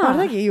það? Var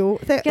það ekki? Jú,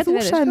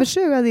 þú sagði mér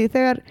sögu að því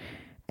þegar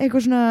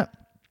eitthvað svona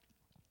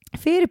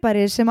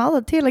fyrirbæri sem á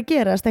það til að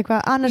gerast,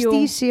 eitthvað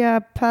anesthesia,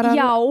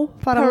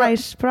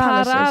 paralysis.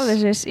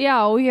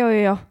 Já.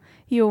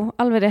 Jú,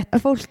 alveg rétt.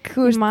 Fólk,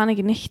 ég man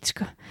ekki neitt,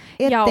 sko.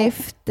 Er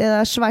deyft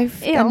eða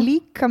svæft, en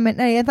líkaminn,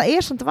 en það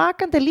er svona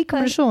vakandi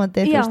líkaminn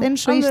sofandi, þú veist,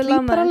 eins og í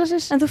sleep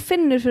paralysis. En þú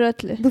finnur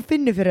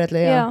fyrir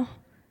öllu. Já.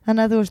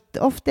 Þannig að þú veist,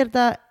 oft er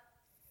þetta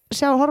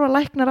horfa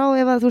læknar á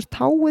ef að þú veist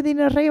táið þín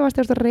er að reyfast,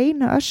 þú veist að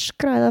reyna að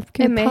öskra eða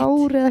kemur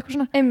tár eða eitthvað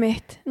svona.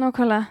 Einmitt,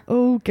 nákvæmlega.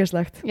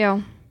 Ógeðslegt. Já.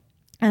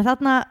 En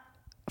þarna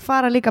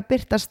fara líka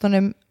birtast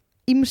honum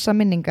ýmsa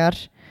minningar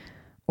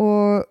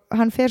og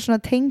hann fer svona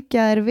að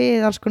tengja þér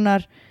við alls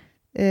konar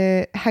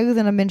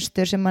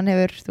hegðunarmynstur sem hann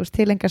hefur, þú veist,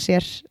 tilengað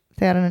sér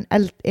þegar hann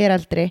er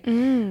eldri.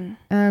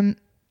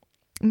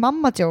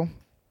 Mamma Joe,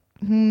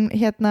 hún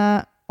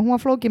var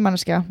flókin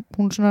manneskja,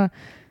 hún svona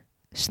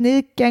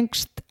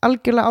sniðgengst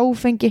algjörlega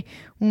áfengi,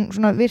 hún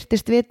svona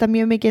virtist vita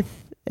mjög mikið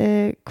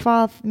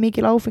hvað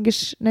mikil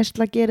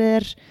áfengisneysla gerir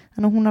þér,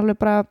 þannig að hún alveg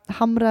bara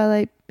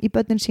hamraði í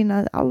börnin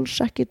sína að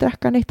alls ekki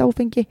drekka neitt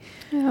áfengi.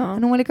 Já.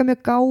 En hún var líka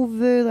mjög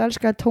gáfuð og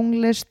elskaði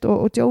tónlist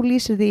og Joe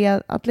lýsir því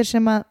að allir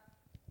sem að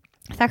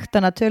þekkt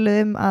hana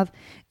töluðu að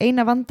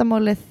eina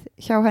vandamálið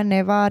hjá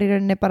henni var í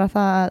rauninni bara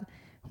það að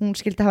hún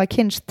skildi hafa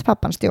kynst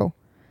pappans Joe.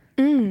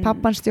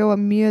 Pappans Joe var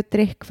mjög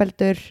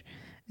drikkfelldur,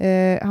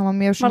 hann var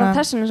mjög svona... Var það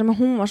þessum sem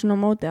hún var svona á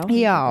móti á?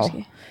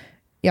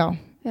 Já.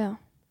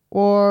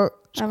 Og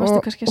sko,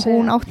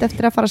 hún átti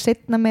eftir að fara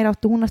seinna meira,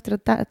 átti hún eftir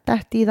að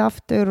detti í það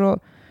aftur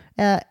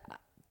eða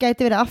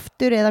gæti verið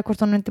aftur eða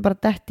hvort hún myndi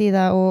bara detti í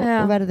það og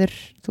verður,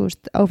 þú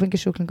veist,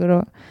 áfengissjúklingur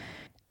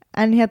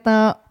en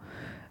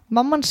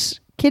mammans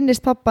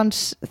kynnist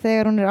pappans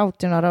þegar hún er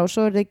 18 ára og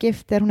svo er þau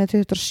gift þegar hún er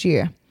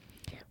 27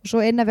 og svo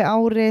innan við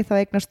ári þá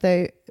eignast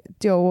þau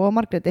Joe og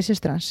Margréti,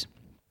 systur hans.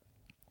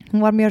 Hún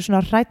var mjög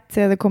svona hrædd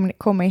þegar þau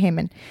koma í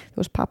heiminn, þú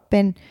veist,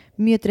 pappin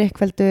mjög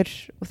drikkfelldur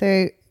og þau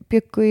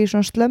byggu í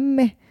svona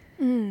slömmi.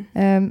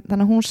 Þannig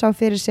að hún sá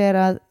fyrir sér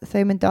að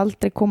þau myndi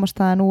aldrei komast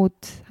þaðan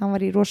út, hann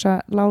var í rosa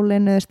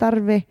láglaunuðu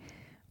starfi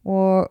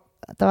og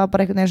það var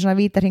bara einhvern veginn svona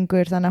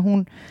vítarhingur, þannig að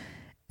hún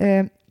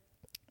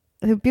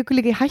þau byggu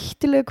líka í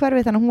hættulegu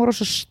hverfi, þannig að hún var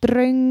rosa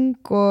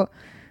ströng og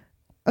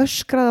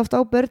öskraði oft á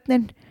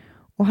börnin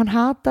og hann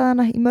hataði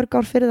hana í mörg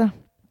ár fyrir það.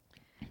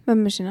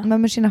 Mömmu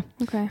sína.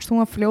 Okay. Hún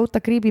var fljót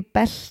að grípa í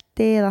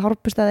belti eða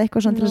hárpustað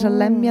eitthvað til þess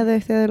að lemja þau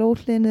þegar þau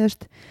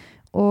óhliðnuðust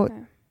og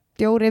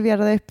Joe rifjar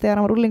það upp þegar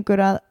hann var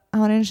úrlingur að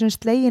hann var einu sinni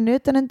slegin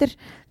utanundir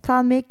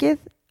það mikið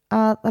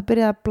að það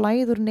byrjaði að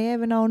blæða úr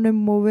nefin á honum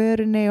og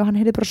vörunni og hann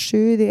heyrði bara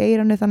suð í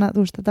eyranu þannig að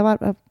þú veist, það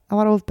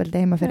var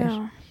ofbeldi heima fyrir.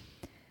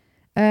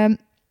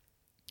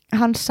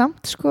 Hann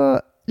samt sko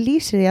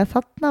lýsir því að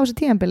þarna á þessu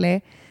tímabili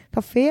þá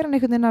fer hann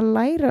einhvern veginn að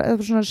læra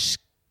eða svona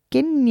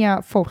skynja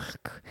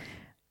fólk,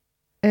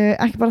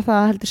 ekki bara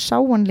það heldur sá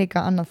hann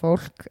líka annað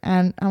fólk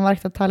en hann var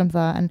ekkert að tala um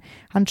það en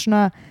hann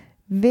svona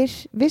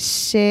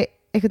vissi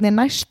einhvern veginn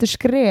næstu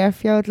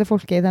skref hjá öllu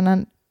fólki þannig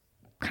að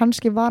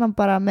kannski var hann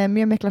bara með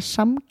mjög mikla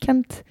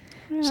samkennd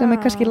sem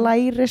kannski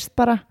lærist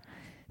bara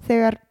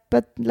þegar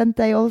börn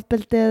lenda í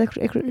ofbeldi eða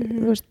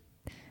þú veist,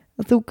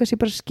 þú kannski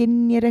bara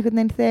skynjir einhvern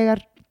veginn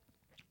þegar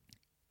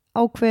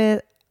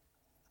ákveð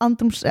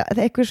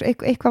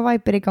eitthvað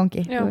væpir í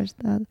gangi þú veist,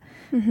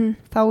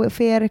 þá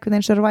fer einhvern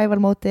veginn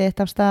survival mótið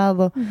eitt af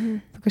stað og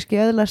þú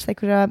kannski öðlast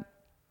einhverja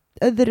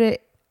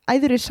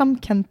æðri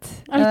samkennd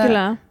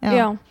algjörlega,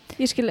 já,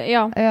 ég skil,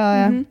 já.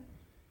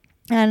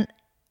 En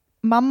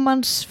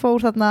mammans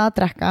fór þarna að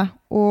drekka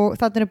og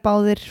þarna eru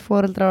báðir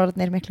foreldrar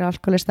miklu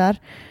alkoholistar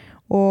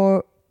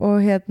og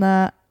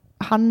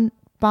hann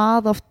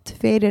bað oft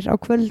fyrir á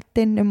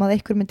kvöldin að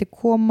einhver myndi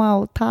koma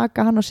og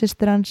taka hann og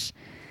systir hans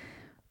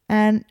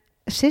en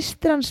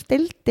systir hans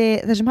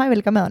deildi þessum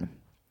hæfileika með honum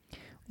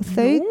og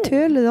þau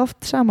töluðu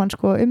oft saman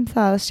sko,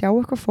 það að sjá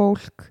eitthvað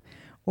fólk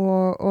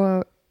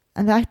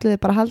en þau ætluðu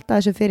bara að halda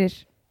þessu fyrir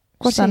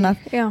hvort annað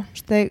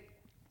þau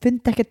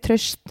fundi ekki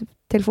traust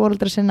til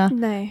foreldra sinna.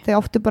 Nei. Þau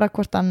áttu bara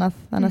hvort annað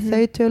þannig að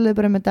þau töluðu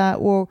bara þetta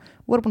og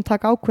voru búin að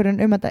taka ákvörðun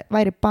þetta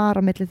væri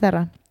bara milli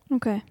þeirra.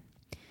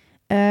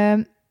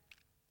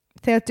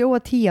 Þegar Joe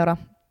var 10 ára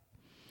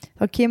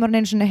þá kemur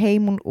hann einu svona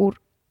heim úr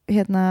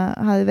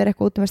hafði verið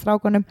eitthvað út með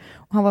strákunum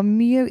og hann var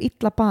mjög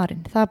illa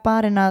barinn. Það var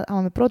barinn að hann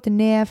var með brotið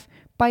nef,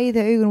 bæði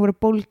augun voru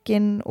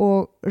bólgin og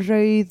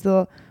rauð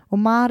og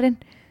marinn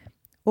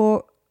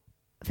og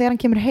þegar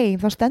hann kemur heim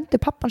þá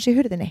stendur pappans í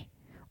hurðinni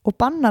og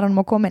bannar hann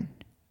að koma inn.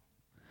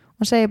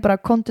 Hann segir bara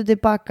komdu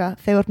tilbaka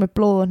þegar þú ert með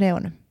blóð á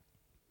hnefunum.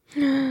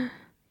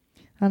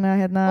 Þannig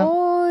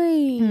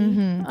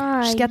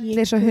að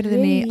skellir svo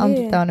hurðinni í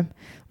andlitið á honum.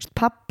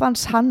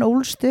 Pappans hann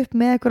ólst upp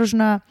með eitthvað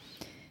svona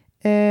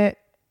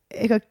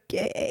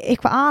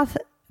eitthvað að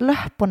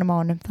löppunum á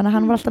honum þannig að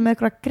hann var alltaf með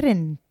eitthvað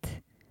grind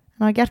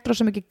hann var gert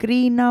rosa mikið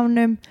grín á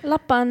honum.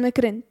 Labbaði hann með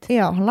grind?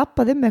 Já, hann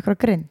labbaði með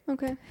eitthvað grind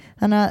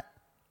þannig að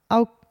á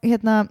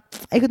einhvern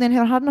veginn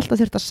hefur hann alltaf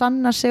þurft að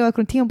sanna sig á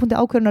einhverjum tímapunkti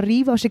ákveðin að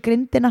rífa á sig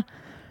grindina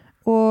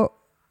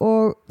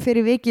og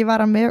fyrir viki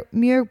var hann með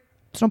mjög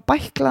svona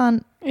bæklaðan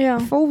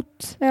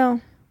fót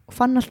og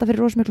fann alltaf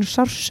fyrir rosa miklu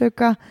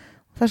sársauka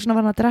og þess vegna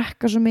var hann að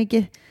drekka svo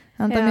mikið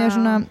þannig að mjög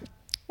svona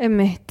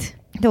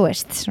þú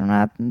veist, svona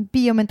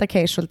bíómynda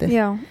case svolítið.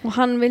 Já, og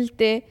hann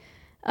vildi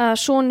að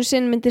sonu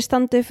sinn myndi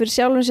standa upp fyrir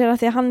sjálfum sér af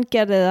því að hann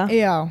gerði það.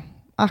 Já,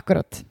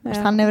 akkurat.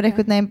 Hann hefur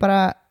einhvern veginn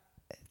bara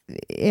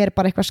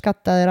eitthvað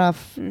skattaður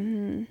af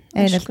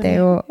einelti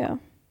og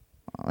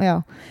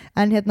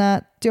en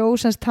Joe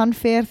semst hann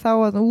fer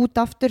þá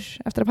út aftur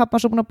eftir að pappa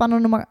svo búin að banna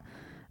honum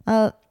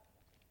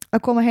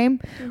að koma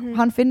heim og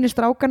hann finnir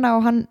strákana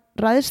og hann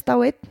ræðst á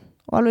einn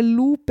og alveg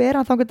lúpir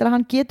hann þá getur að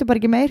hann getur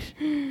bara ekki meir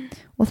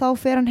og þá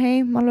fer hann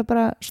heim, alveg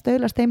bara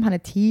stöðlast heim hann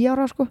 10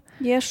 ára sko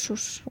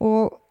Jesus.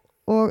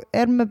 og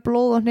með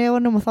blóð á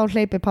hnefunum og þá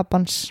hleypir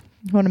pappans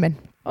honum inn.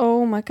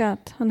 Oh my god,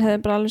 hann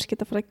hefði bara alveg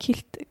getað að fara að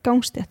kýlt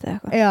gangstétt eða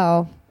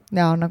eitthvað.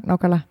 Já,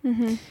 nákvæmlega.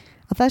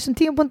 Á þessum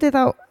tímapunkti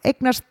þá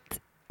eignast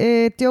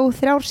Joe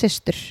 3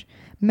 systur,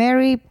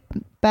 Mary,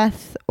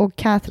 Beth og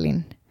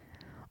Kathleen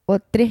og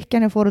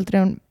drykkjan er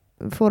foreldrum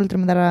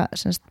þeirra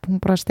semst,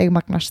 hún bara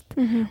steigmagnast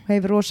og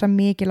hefur rosa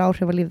mikil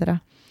áhrif á líf þeirra.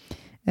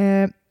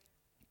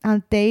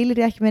 Hann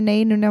deilir ekki með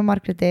neinu nema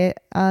Margréti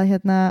að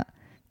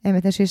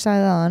einmitt eins og ég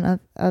sagði áðan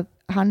að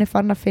hann er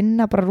farin að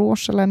finna bara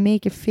rosalega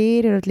mikið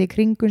fyrir öll í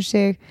kringum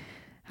sig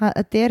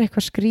þetta er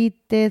eitthvað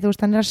skrítið þú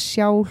veist, hann er að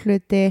sjá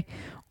hluti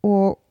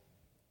og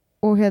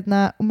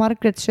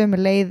Margrét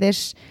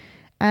sömuleiðis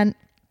en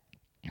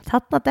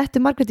þarna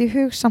dettur Margrét í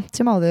hug samt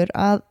sem áður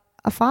að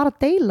fara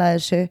að deila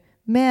þessu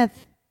með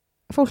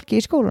fólki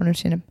í skólanum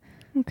sínum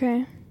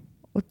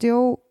og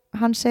Joe,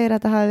 hann segir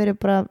að þetta hafi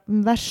verið bara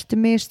verstu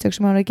mistök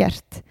sem hún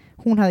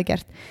hafi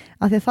gert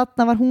af því að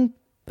þarna var hún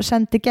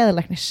sendi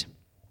geðlæknis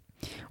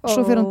og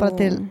svo fyrir hún bara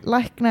til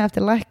lækna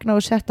eftir lækna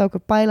og setta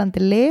okkur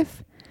bælandi lyf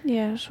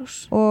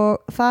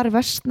og þar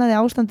versnaði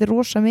ástandi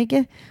rosa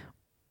mikið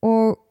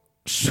og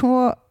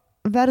svo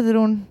verður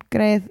hún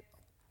greið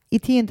í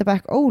 10.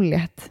 bekk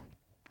ólétt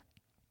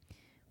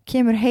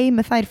kemur heim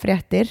með þær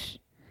fréttir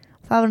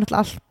það var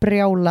náttúrulega allt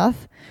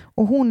brjálað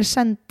og hún er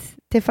send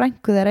til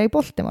frænku þeirra í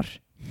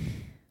Baltimore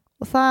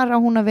og þar á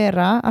hún að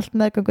vera allt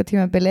meðgöngu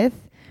tímabilið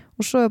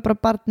og svo er bara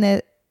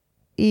barnið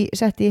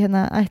sett í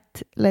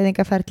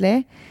ættleiðingaferli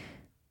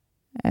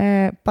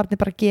barnið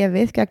bara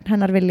gefið gegn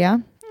hennar vilja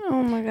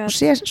og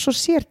svo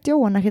sér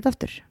Joe hann ekkert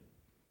aftur.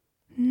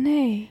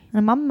 Nei. Þannig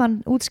að mamman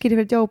útskýri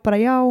fyrir Joe bara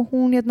já,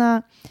 hún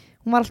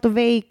var alltaf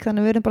veik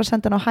þannig að við erum bara að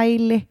senda hann á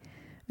hæli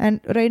en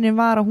raunin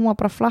var að hún var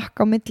bara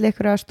flakka á milli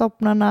ykkur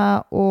stofnana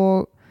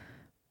og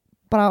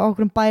bara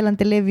okkur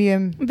bælandi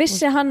lyfjum.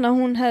 Vissi hann að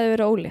hún hefði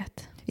verið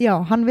ólétt? Já,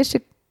 hann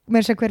vissi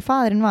mér sér hver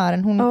faðirinn var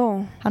en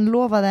hann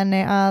lofaði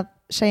henni að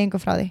segja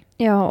einhver frá því.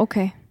 Já, ok.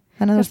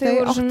 Þannig að þau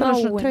áttu svona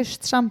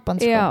traust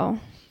samband sko. Já,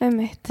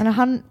 einmitt. Þannig að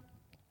hann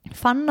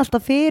fann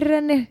alltaf fyrir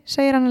henni,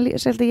 segir hann,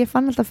 ég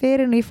fann alltaf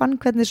fyrir henni og ég fann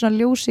hvernig svona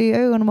ljósi í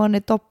augunum á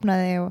henni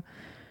dofnaði og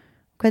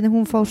hvernig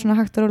hún fór svona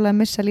hægt og rólega að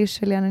missa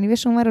lífsviljan, en ég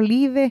vissi hún væri á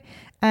lífi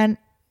en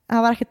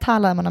það var ekki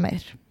talað um hana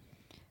meir.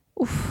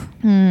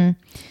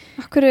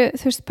 Akkur,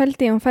 þú veist,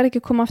 pældi ég, hún fær ekki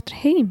að koma aftur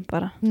heim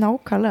bara.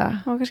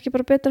 Nákvæmlega. Það var kannski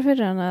bara betra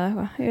fyrir hana eða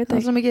eitthvað, ég veit ekki. Það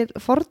er svo mikið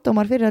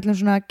fordómar fyrir öllum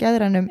svona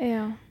geðrænum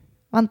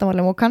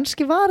vandamálum og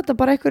kannski var þetta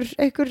bara einhver,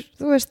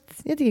 þú veist,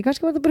 ég veit ekki,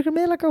 kannski var þetta bara einhver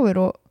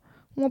miðlagáfur og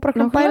hún var bara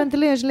einhver bælandi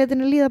liðin sem leti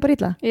henni líða bara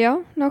illa. Já,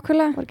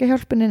 nákvæmlega. Var ekki að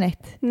hjálpa henni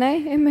neitt. Nei,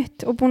 einmitt,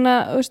 og búin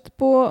að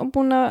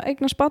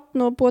eigna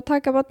barn og búin að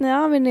taka barnið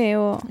af henni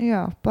og...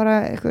 Já, bara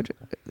einhver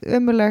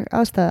ömurleg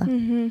aðstæða.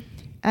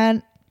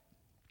 En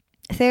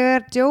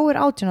þegar Joe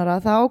 18 ára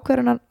þá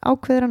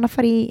ákveður hann að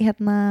fara í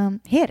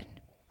herinn.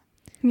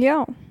 Já.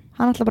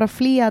 Hann ætla bara að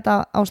flýja þetta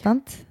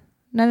ástand,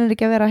 nennir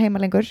ekki að vera heima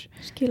lengur.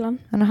 Skilan.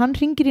 Þannig að hann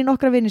hringir í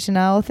nokkra vini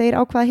sína og þeir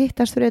ákveða að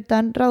hittast fyrir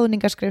utan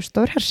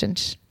ráðningaskrifstofur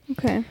hersins.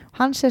 Okay.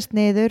 Hann sest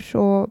niður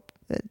og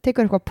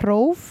tekur eitthvað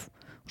próf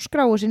og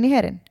skráir sinni í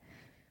herinn.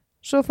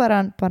 Svo fær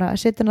hann bara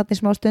að sitja náttúrulega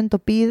í smá stund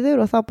og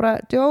býður og þá bara,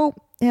 Joe,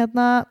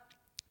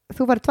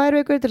 þú fær 2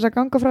 vikur til þess að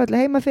ganga frá öllu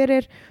heima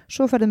fyrir,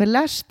 svo ferðu með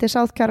lest til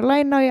South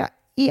Carolina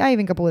í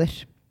æfingabúðir.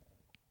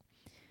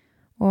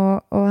 Og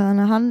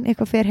þannig að hann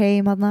eitthvað fer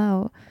heim og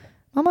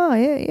mamma,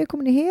 ég er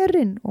komin í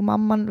herinn og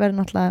mamman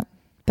verður náttúrulega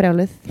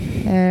brjáluð.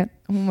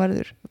 Hún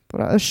verður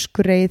bara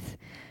öskureið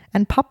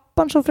en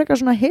pappan svo frekar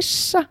svona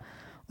hissa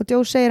og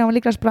Joe segir hann var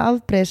líklega bara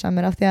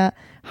afbrýðisamur af því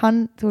að hann,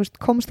 þú veist,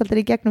 komst aldrei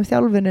í gegnum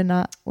þjálfunina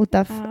út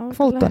af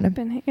fótunum.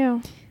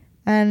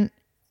 En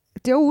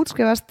Joe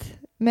útskrifast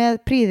með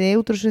príði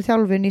út úr þessu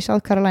þjálfun í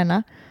South Carolina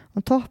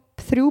og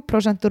topp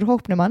 3% úr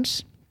hópnum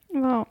hans.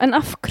 Vá, en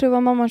af hverju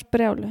var mammans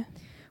brjálu?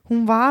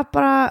 Hún var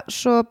bara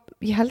svo,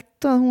 ég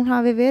held að hún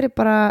hafi verið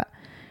bara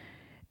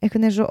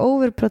einhvern veginn svo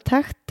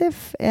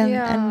overprotective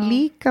en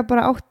líka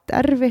bara átt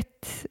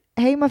erfitt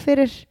heima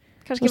fyrir.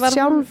 Kannski var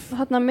sjálf...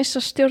 hann að missa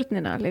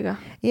stjórnina líka.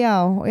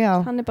 Já.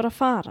 Hann er bara að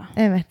fara.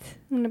 Einmitt.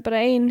 Hún er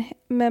bara ein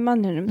með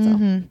manninum þá.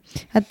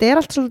 Þetta er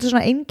allt svolítið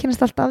svona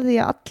einkennist allt af því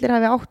að allir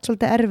hafi átt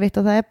svolítið erfitt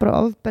og það er bara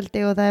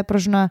ofbeldi og það er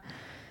bara svona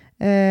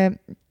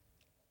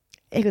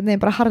einhvern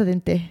veginn bara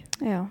harðindi.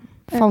 Já.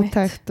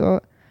 Fátækt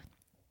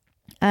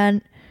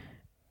en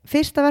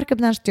fyrsta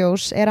verkefni hans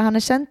Joes er að hann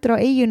er sendur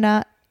á eyjuna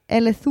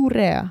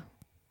Eleutheria.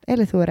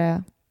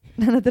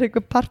 Þetta er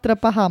eitthvað partur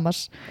af Bahamas.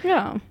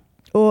 Já.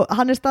 Og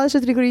hann er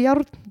staðsettur í einhverju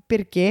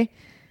járnbyrgi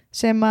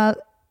sem að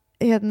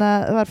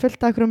var fullt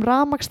af einhverjum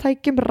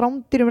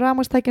rándýrum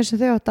rafmagnstækjum sem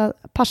þau átt að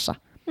passa.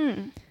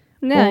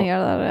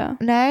 Neðanjarðar, já.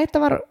 Nei, þetta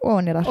var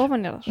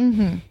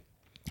ofanjarðar.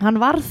 Hann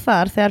var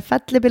þar þegar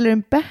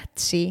fellibylurinn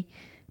Betsy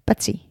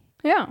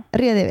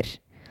réði yfir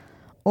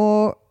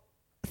og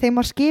þeim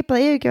var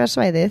skipað yfirgefa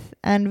svæðið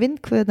en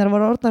vindhviðurnar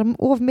voru orðnar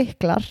of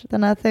miklar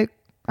þannig að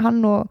hann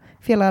og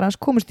félagar hans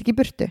komust ekki í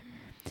burtu.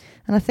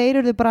 Þannig að þeir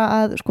eru bara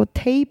að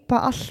teipa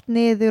allt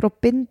niður og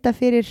binda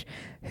fyrir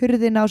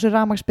hurðina á þessu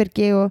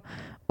rafmagnsbyrgi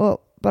og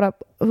bara,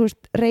 þú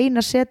veist,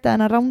 reyna að setja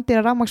þennan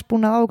rándýra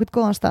rafmagnsbúnað á einhvern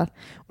góðan stað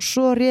og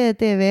svo réði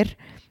þetta yfir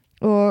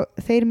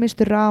og þeir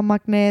mistu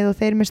rafmagnið og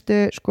þeir mistu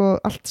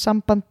allt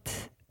samband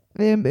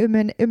við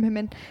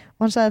umheiminn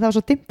og hann sagði það var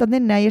svo dimmt að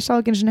nynni að ég sá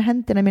ekki einu sinni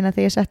hendina mína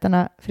þegar ég sett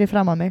hana fyrir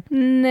fram á mig.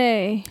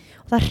 Nei.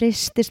 Og það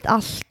hristist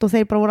allt og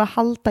þeir bara voru að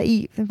halda í,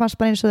 þeim fannst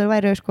bara eins og þeir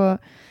væru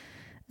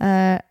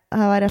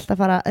það væri alltaf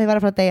þeir væri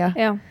að fara að deyja.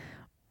 Já.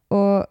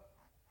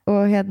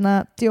 Og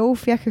Joe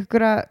fékk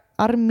einhverja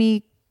Army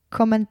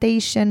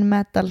Commendation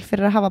Medal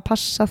fyrir að hafa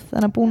passað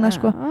þennan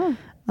búnað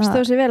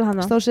stóð sér vel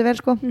hann. Stóð sér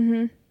vel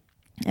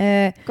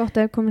gott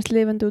að komist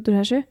lifandi út úr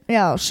þessu.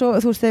 Já, svo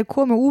þú veist þegar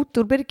komu út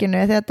úr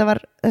byrginu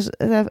þegar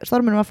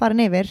stormurinn var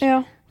farin yfir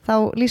þá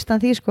lýst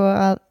hann því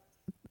að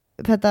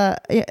þetta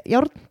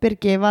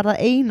járnbyrgi var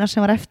það eina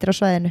sem var eftir á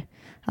svæðinu.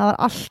 Það var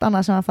allt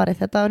annað sem var farið.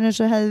 Þetta var eins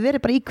og hefði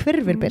verið bara í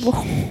hvirfilbyl.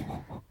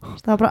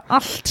 Það var bara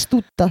allt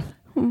stútað.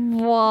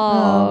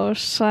 Vá,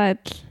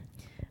 sæll.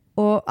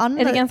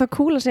 Er ekki ennþá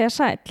cool að segja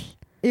sæll?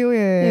 Jú,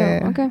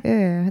 okay.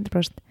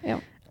 100%. Já.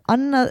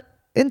 Annað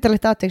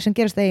undarlegt atvik sem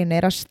gerist eiginu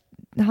er að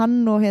hann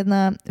og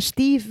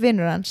Steve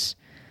vinnur hans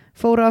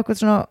fóru á okkur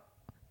svona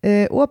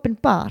opin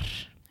bar.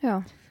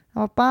 Já. Það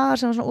var bar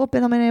sem var svona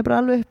opið, það meina ég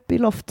bara alveg upp í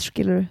loft,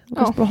 skilur. Þú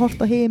kannski bara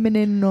horft á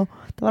himininn og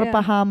það var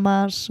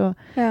Bahamas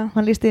og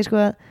hann lýsti því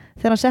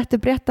þegar hann setti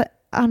upp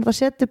hann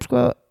setti upp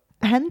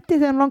hendi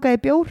þegar hann langaði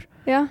í bjór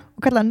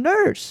og kallaði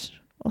nurse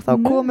og þá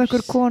kom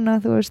einhver kona,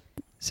 þú veist,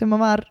 sem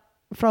var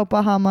frá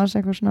Bahamas,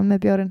 eitthvað svona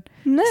með bjórinn.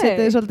 Setti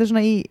þið svolítið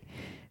svona í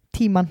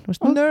tíman,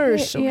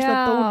 nurse og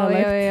svona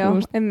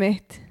dónalegt.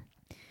 Einmitt.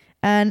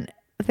 En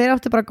þeir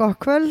áttu bara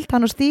gott kvöld,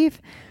 hann og Steve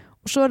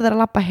og svo eru þeir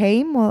að labba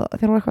heim og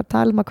þeir voru eitthvað að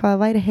tala um að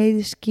hvað væri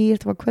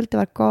heiðskýrt og kvöldið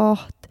var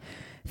gott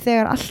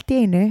þegar allt í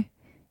einu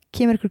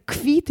kemur einhver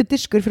hvítur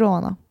diskur fyrir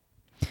ofan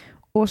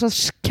þá og svo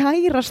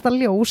skærasta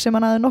ljós sem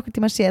hann hafði nokkuð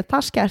tíma séð,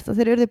 það skært að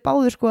þeir eru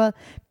báður sko að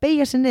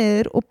beygja sig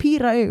niður og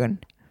píra augun.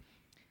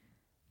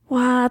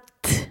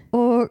 What?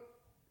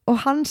 Og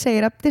hann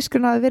segir að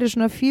diskurinn hafi verið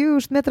svona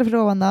 4.000 metra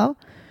fyrir ofan þá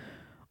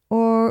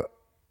og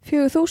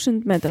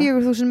 4.000 metra?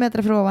 4.000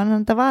 metra fyrir ofan,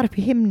 þannig að það var upp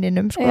í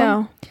himninum sko. Já.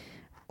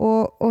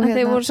 Og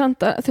þeir voru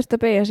samt að þurft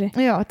að beygja sig.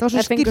 Já, það var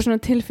svo skýrt.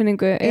 Svona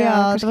tilfinningu.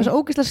 Já, það var svo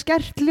ógeðslega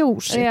skært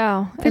ljós. Já.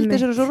 Fylgdi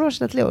þessu svo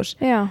rosalegt ljós.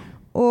 Já.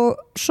 Og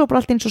svo bara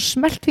allt eins og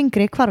smelt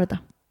fingri hvarf þetta.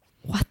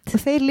 What? Og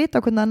þeir líta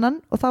á hvernig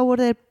annan og þá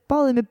voru þeir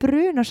báðið með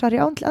brunasar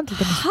í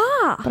andlitinu.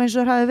 Bara eins og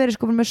þeir hafi verið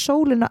sko með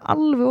sólina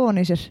alveg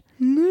ofan í sér.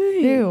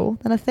 Nei. Jú,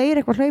 þannig að þeir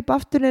eitthvað hlaupa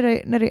aftur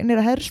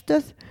nýra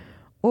herstöð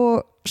og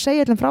segja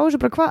allir frá þessu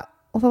bara hvað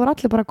og þá var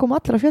allir bara að koma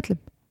allir af fjöllum.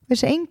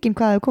 Vissi enginn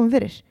hvað þau komið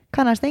fyrir.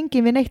 Kannast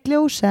enginn við neitt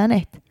ljós eða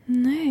neitt.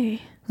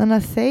 Nei. Þannig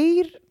að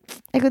þeir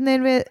einhvern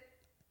veginn við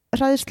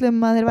hræðslum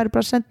að þeir væri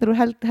bara sendir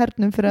úr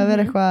hernum fyrir að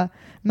vera eitthvað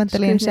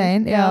mentally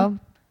insane. Já.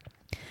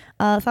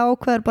 Að þá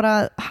ákveður bara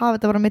að hafa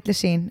þetta bara á milli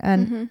sín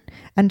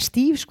en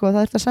Steve sko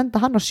það þurfti að senda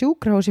hann á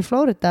sjúkrahús í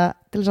Flórida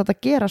til þess að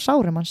gera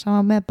sárum hans, hann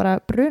var með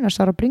bara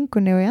brunasár á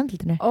bringunni og í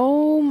andlitinu.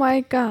 Oh my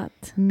god.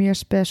 Mjög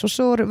spes og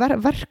svo voru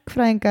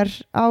verkfræðingar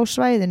á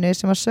svæðinu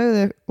sem að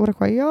sögðu voru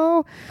eitthvað,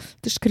 já,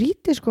 þetta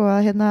skrítið sko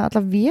að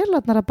alla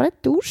vélarnar að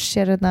breytta úr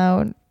sér og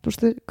þú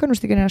veist,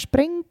 kunnust ekki neina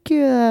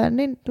sprengju eða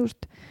neinn, þú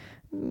veist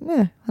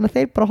þannig að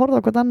þeir bara horfðu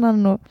á hvern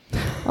annan og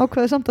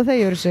ákveðu samt að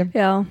þeir eru þessu.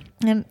 Já,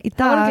 en í dag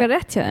það var ekki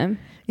rétt hjá þeim.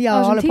 Já,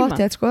 alveg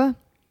pottþétt sko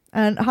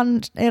en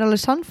hann er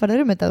alveg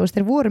sannfærður þetta, þú veist,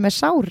 þeir voru með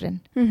sárin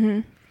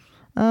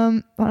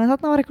þannig að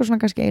þarna var eitthvað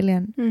svona kannski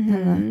alien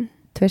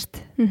twist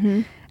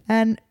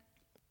en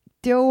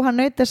Joe hann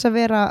naut þess að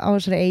vera á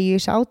þessari eyju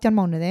í 18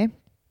 mánuði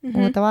og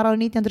þetta var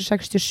árið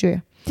 1967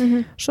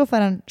 svo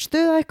fær hann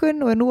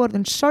stöðhækkun og er nú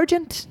orðinn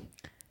sergeant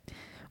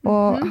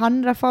og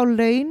hann er að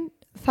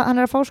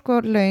fá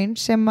sko laun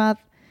sem að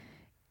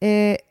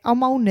á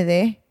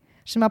mánuði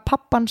sem að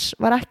pappans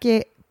var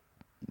ekki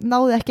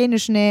náði ekki einu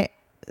sinni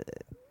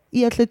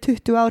í allir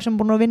 20 ár sem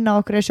búin að vinna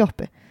okkur í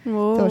sjoppu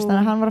þú veist, þannig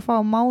að hann var að fá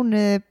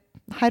mánuði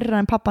hærra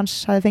en pappans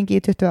hafi fengið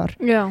í 20 ár.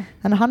 Já.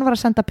 Þannig að hann var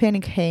að senda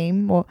pening heim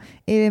og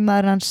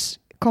yfirmaður hans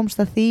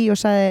komst að því og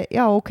sagði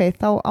já ok,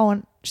 þá á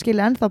hann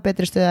skilja ennþá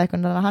betri stöðu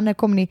eitthvað, þannig að hann er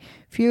komin í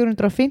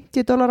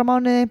 $450 á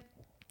mánuði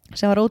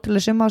sem var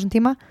ótrúlega summa á þessum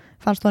tíma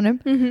fannst honum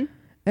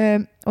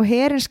og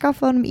herinn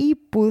skaffaði honum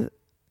íbúð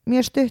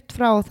mjög stutt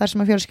frá þar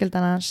sem að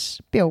fjölskyldan hans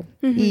bjó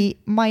í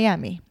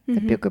Miami.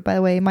 Þeir byggu by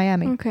the way í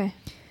Miami. Okay.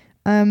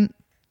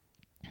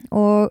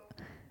 Og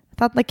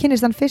þarna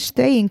kynnist hann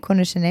fyrstu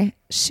eiginkonu sinni,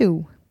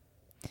 Sue.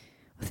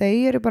 Og þau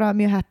eru bara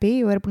mjög happy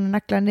og eru búin að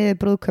negla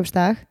niður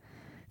brúðkaupsdag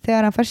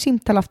þegar hann fær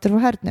símtal aftur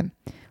frá hernum.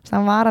 Þannig að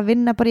hann var að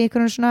vinna bara í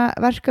einhverjum svona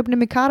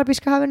verkefnum í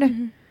Karabíska hafinu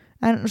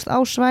en á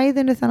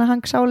svæðinu þannig að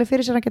hann sáli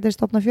fyrir sér að geta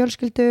stofna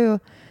fjölskyldu og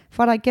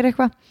fara að gera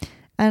eitthvað.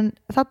 En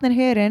þannig er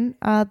herinn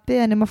að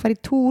biðja hann að fara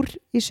í túr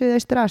í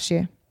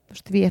Suðaustur-Asíu,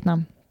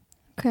 Víetnam.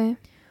 Okay.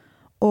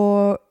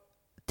 Og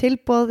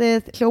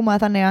tilboðið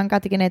hljómaði þannig að hann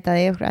gat ekki neita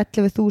því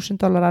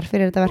 $11,000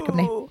 fyrir þetta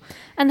verkefni.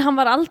 En hann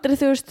var aldrei,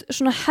 þú veist,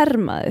 svona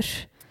hermaður.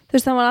 Þú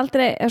veist, hann var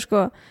aldrei, sko,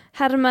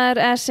 hermaður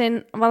eða sinn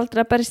var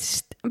aldrei að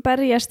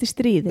berjast í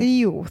stríði.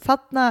 Jú,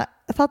 þarna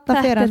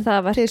fer hann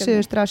til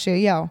Suðaustur-Asíu,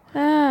 já.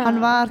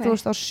 Hann var, þú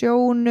veist, á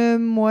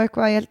sjónum og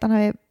eitthvað, ég held að hann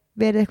hafi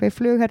verið eitthvað í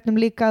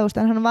flughernum líka, þú veist,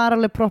 en hann var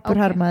alveg proppur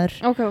hermaður.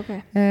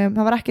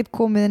 Það var ekkert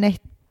komið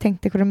neitt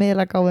tengt einhverju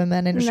miðlagáfum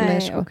eða neinu svo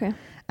leið, sko.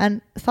 En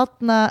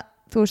þarna,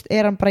 þú veist,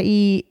 er hann bara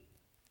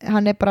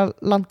hann er bara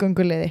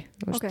landgönguliði,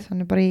 þú veist,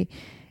 hann er bara í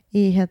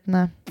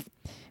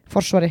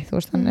forsvari, þú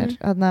veist,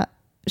 hann er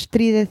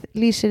stríðið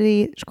lýsir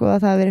því, sko,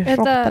 að það hafi verið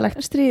hrottalegt.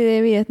 Þetta stríðið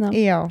í Víetnam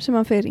sem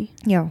hann fer í.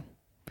 Já.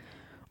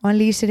 Og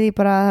hann lýsir því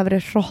bara að það hafi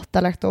verið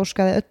hrottalegt og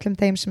óskaði öllum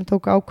þeim sem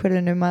tóku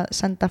ákvörðunum að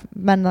senda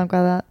menn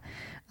þangað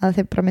að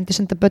þeir bara myndi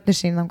senda börnir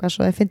sín þangað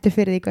svo þeir fyndi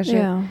fyrir því hvað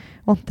sem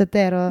vont þetta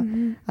er og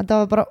þetta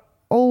var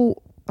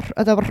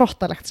bara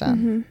hrottalegt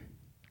sagðan.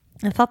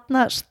 En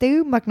þarna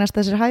stigmagnast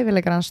þessir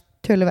hæfileikar hans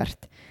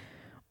töluvert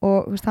og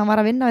veist, hann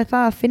var að vinna við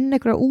það að finna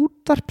einhverja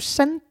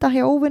útvarpsenda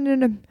hjá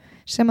óvinnunum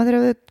sem að þeir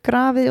hafa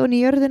grafið onni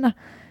í jörðina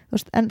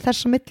veist, en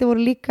þess að milli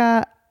voru líka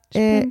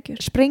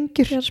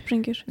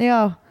sprengjur.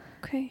 Já.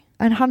 Okay.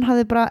 En hann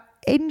hafði bara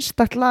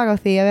einstakt lag á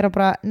því að vera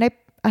bara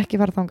ekki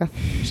fara þangað,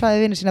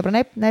 sagði vinnu sína bara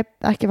nei,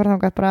 ekki fara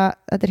þangað, bara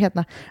þetta er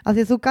hérna af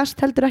því að þú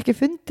gast heldur ekki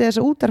fundið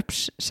þessar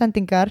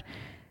útvarpssendingar,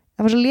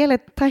 það var svo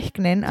léleg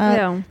tæknin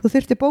að þú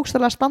þurfti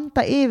bókstaflega að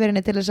standa yfir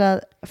henni til þess að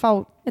fá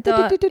þetta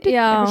var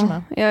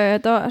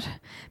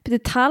byrju,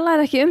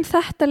 talaði ekki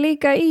þetta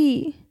líka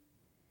í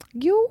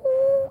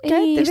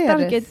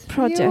Stargate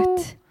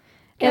Project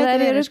eða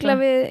er ég rugla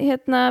við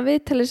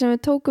viðtali sem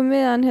við tókum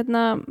við hann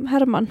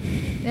Hermann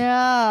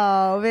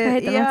Sölva,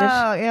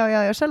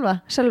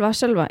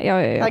 já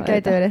það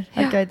gæti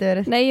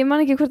verið. Nei, ég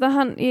man ekki hvort að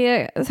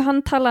hann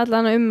talaði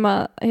allan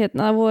að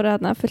það voru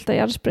fullt af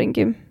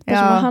jarðsprengjum þar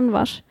sem að hann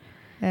var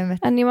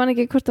en ég man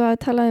ekki hvort að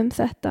talaði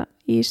þetta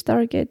í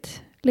Stargate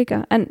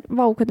líka, en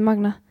vá hvernig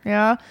magna.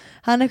 Já,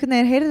 hann einhvern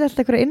veginn heyrði alltaf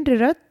einhverja innri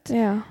rödd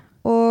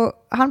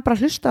og hann bara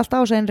hlusta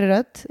alltaf á þessu innri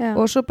rödd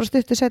og svo bara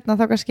stuttu setna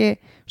þá kannski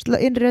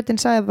innri röddin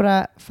sagði bara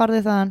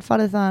farðu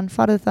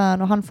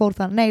þaðan og hann fór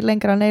þaðan, nei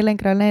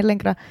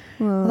lengra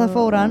og það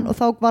fór hann og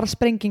þá var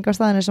sprenging á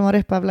staðinu sem var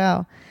uppaflega á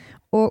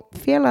og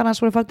félagar hans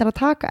voru farin að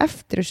taka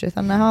eftir þessu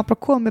þannig að hann var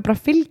bara komið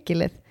bara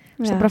fylgilið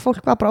svo bara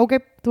fólk var bara ok,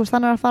 þú veist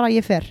þannig að fara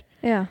ég fer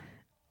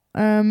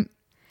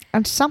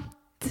en samt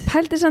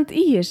pældi samt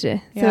í þessu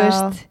þú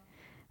veist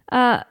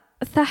að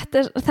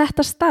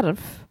þetta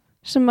starf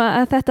sem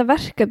að þetta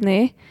verkefni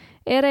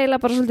er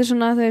eiginlega bara svolítið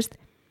svona þú veist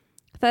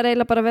það er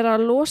eiginlega bara að vera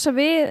að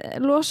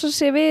losa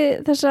sig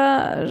við þessa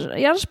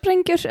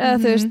jarðsprengjur eða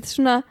þú veist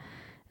svona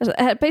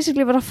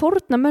basically vera að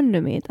fórna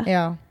mönnum í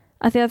þetta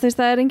af því að þú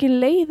veist það er engin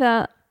leið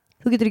að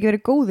þú getur ekki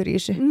verið góður í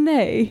þessu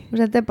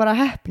þetta er bara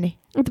heppni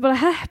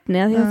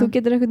af því að þú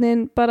getur einhvern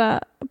veginn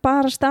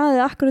bara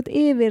staðið akkurat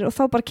yfir og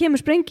þá bara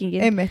kemur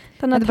sprengingin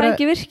þannig að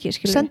tæki virki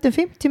sendum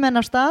 50 menn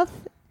á stað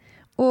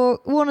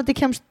og vonandi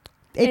kemst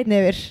einn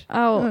yfir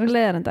á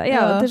leiðarenda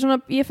þetta er svona,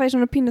 ég fæ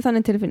svona pínu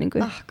þannig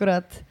tilfinningu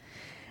akkurat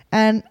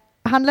en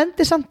hann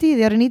lendi samt í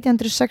því árið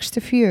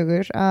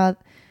 1964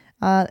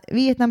 að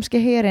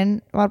víetnamski herinn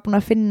var búin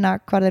að finna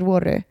hvar þeir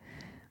voru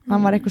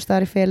hann var einhvers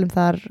staðar í felum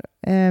þar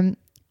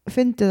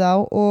fundu þá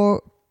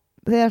og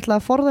þeir ætlaði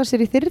að forða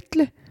sér í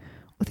þyrlu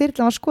og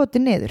þyrlan var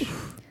skotið niður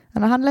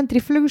þannig að hann lendir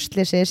í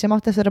flugsleysi sem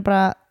átti eftir að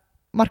bara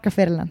marka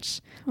ferilans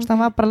þannig að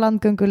hann var bara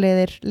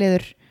landgönguliði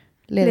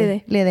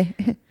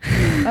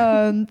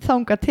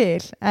þanga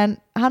til en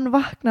hann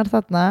vaknar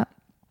þarna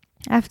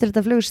eftir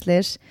þetta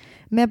flugslys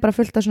með bara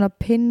fullt af svona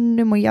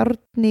pinnum og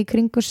járni í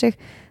kringu sig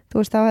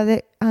þú veist þá hefði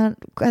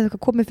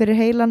eitthvað komið fyrir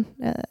heilan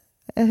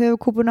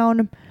höfukúpuna á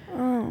honum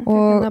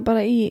og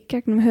bara í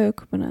gegnum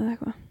höfukúpuna eða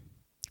eitthvað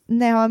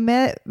nei, hann var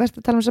með, veist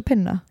að tala um þess að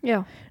pinna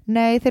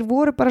nei, þeir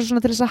voru bara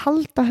svona til þess að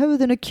halda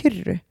höfðinu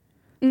kyrru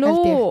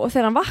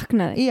þegar hann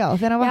vaknaði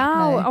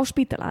á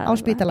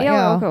spítala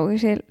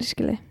ég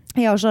skilði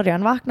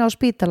hann vaknaði á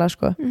spítala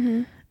sko.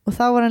 Og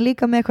þá var hann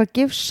líka með eitthvað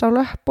gifs á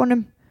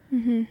löppunum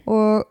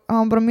og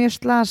hann var bara mjög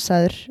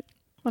slasaður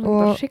var hann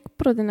bara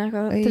hryggbrotinn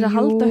eitthvað til að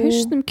halda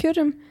hausnum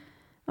kjörum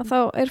að þá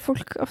er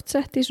fólk oft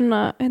sett í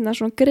svona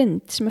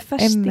grind sem er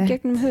fest í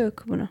gegnum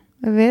höfukúpuna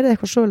verið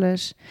eitthvað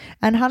svoleiðis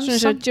en hann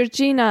svona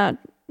Georgina,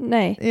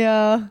 nei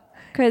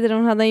hvað heitir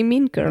hún hérna í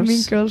Mean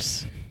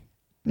Girls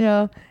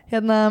já,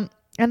 hérna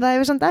en það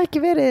hefur samt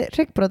ekki verið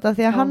hryggbrota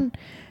því að hann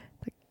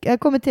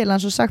komið til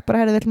hans og sagt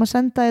bara við ætlum að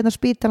senda þetta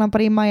spítalan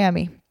bara í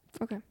Miami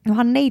og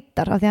hann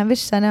neitar af því að hann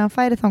vissi að ef hann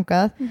færi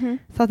þangað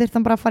þá þyrfti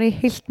hann bara að fara í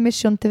heilt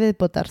mission til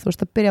viðbótar þú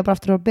veist að byrja bara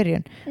aftur á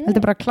byrjun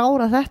heldur bara að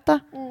klára þetta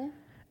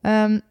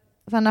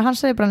þannig að hann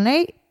segi bara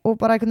nei og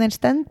bara einhvern veginn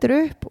stendur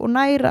upp og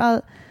nær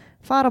að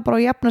fara bara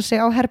og jafna sig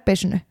á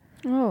herbeysinu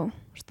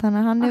þannig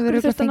að hann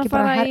hefur þurfti hann að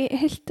fara í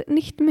heilt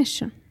nýtt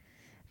mission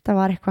það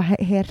var eitthvað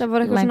það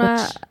var eitthvað svona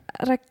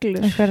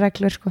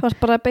reglur sko. það var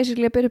bara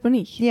basically að byrja upp á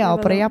nýtt já,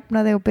 bara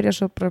jafna þig og byrja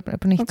svo bara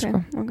upp á nýtt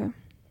sko.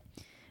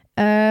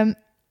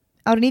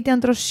 Árið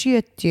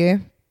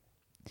 1970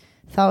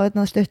 þá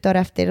stutt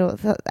ári eftir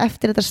og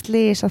eftir þetta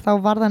slys að þá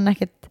var hann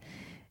ekkert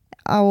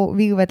á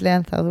vígvelli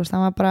en þá þú veist,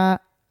 hann var bara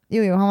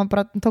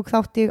hann tók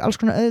þátt í alls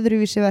konar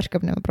öðruvísi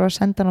verkefni og bara að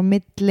senda hann á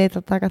milli til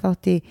að taka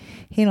þátt í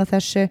hinn og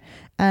þessu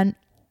en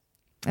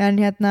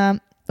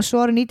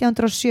svo árið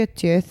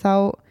 1970 þá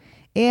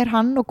er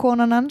hann og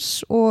konan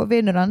hans og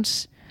vinur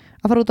hans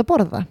að fara út að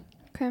borða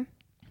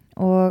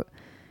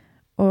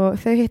og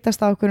þau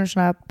hittast á okkur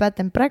svona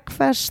bed and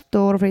breakfast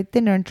og voru fyrir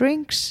dinner and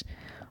drinks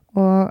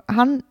og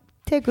hann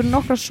tekur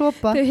nokkra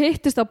sopa þau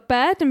hittast á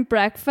bed and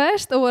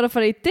breakfast og voru að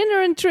fara í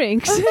dinner and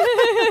drinks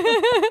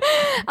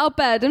á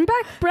bed and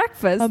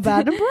breakfast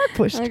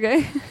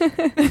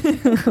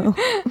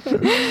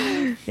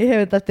ég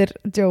hef þetta eftir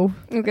Joe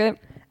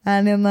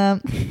en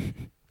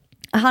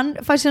hann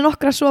fæ sér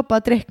nokkra sopa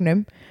að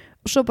drikknum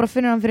og svo bara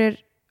finnur hann fyrir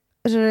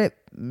þessari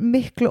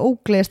miklu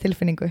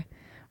ógleðistilfinningu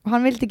og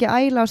hann vildi ekki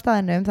æla á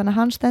staðinum þannig að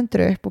hann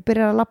stendur upp og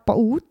byrjar að labba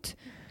út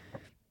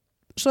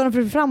svo er hann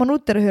fyrir framan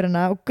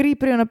útidyrahurðina og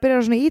grípur í hann að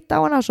byrja svona ít á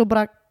hana og svo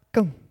bara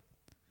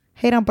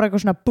heyra hann bara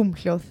eitthvað svona búm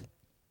hljóð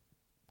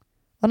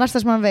og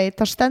næsta sem hann veit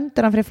þá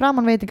stendur hann fyrir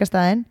framan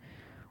veitingastæðin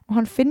og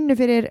hann finnur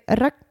fyrir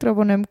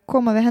regndrópunum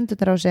koma við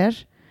hendurnar á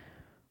sér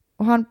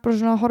og hann bara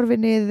svona horfir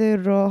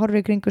niður og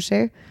horfir í kringu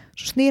sig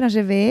svo snýr hann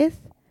sig við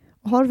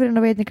og horfir inn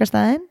á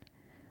veitingastæðin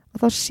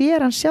og þá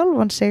sér hann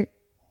sjálfan sig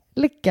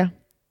liggja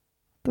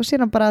þá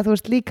sér hann bara að þú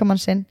veist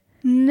líkamann sinn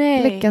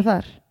liggja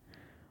þar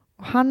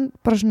og hann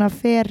bara svona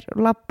fer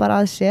og lappar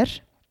að sér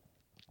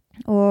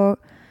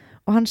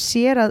og hann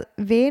sér að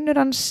vinur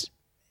hans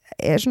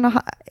er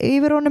svona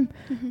yfir honum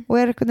og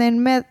er einhvern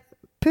veginn með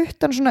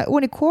puttan svona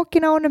onni í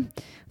kokkin á honum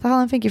þá hafði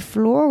hann fengið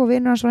flog og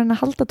vinur hans var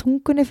að halda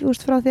tungunni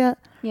frá því að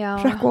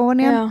hrökkva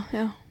ofan í hann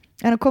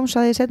en hann kom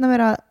svo að því setna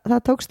mér að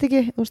það tókst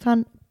ekki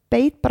hann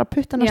beit bara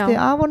puttanastið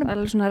af honum það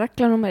er svona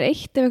regla nummer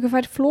 1 ef eitthvað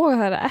fær flog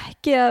það er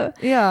ekki að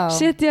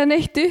setja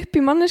neitt upp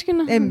í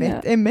manneskina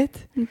einmitt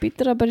hann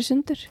býtur það bara í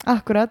sundur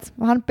akkurat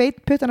og hann beit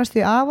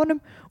puttanastið af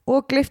honum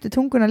og gleypti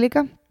tunguna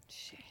líka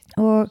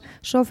og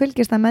svo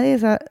fylgist það með því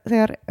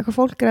þegar eitthvað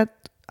fólk er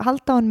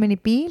halda hann minn í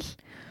bíl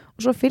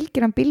og svo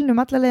fylgir hann bílnum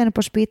alla leiðin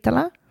upp á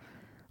spítala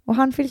og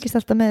hann fylgist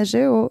alltaf með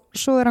þessu og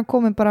svo hann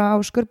komin bara á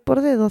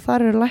skurðborðið og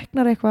þar eru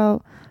læknar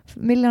eitthvað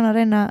miljón að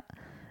reyna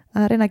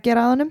að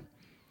gera að honum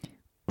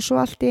og svo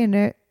allt í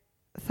einu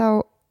þá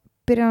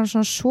byrjar hann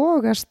svona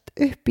sogast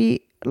upp í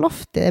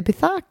loftið, upp í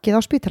þakið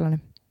á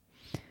spítalanum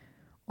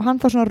og hann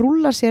þá svona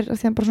rúlla sér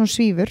því hann bara svona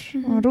svífur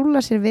og hann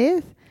rúlla sér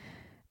við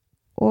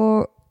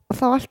og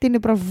þá allt í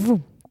einu bara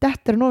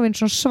þetta er nóvinn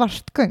svona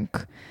svart göng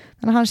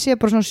þannig að hann sé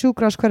bara svona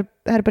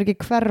sjúkrahúsherbergi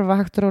hverfa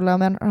hægt og rólega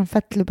meðan hann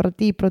fellur bara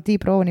dýpra og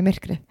dýpra ofan í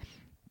myrkrið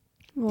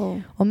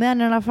og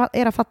meðan hann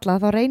er að falla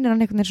þá reynir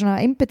hann einhvern veginn svona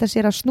að einbytta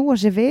sér að snúa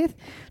sér við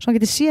svo hann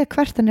getur séð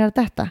hvert hann er að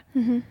detta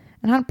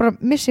en hann bara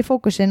missi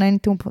fókusin á einn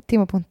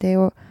tímapunkti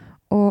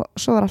og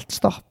svo var allt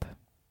stopp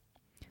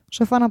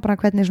svo fann hann bara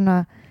hvernig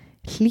svona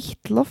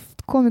hlýtt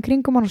loft komið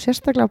kringum hann og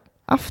sérstaklega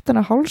aftan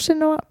á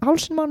hálsin á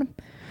honum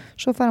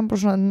svo fær hann bara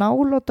svona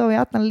nálóta og í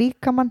allan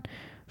líkamann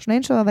svona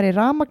eins og það væri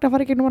rafmagn að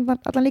fara í gegnum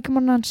allan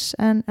líkamann hans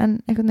en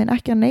einhvern veginn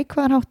ekki að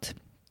neikvæðan hátt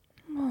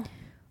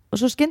og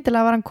svo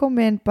skyndilega var hann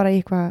komin bara í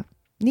eitthvað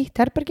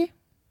nýtt herbergi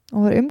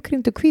og var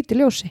umkringdu hvítu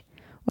ljósi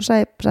og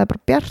sagði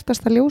bara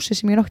bjartasta ljósi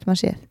sem ég nokkuð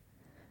maður séð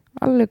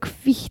alveg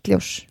hvít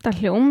ljós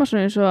það hljóma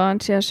svona eins og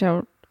hann sé að sjá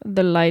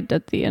the light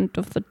at the end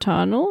of the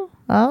tunnel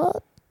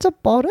that's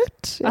about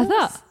it yes. Að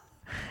það?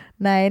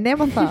 Nei,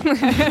 nefnum það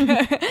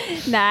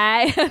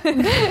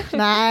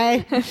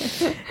Nei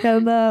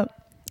hérna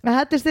það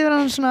hættist yfir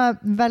hann svona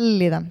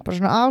velíðan bara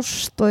svona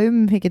ást og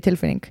umhyggju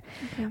tilfinning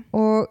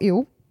og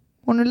jú,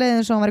 hún leiði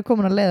eins og hann væri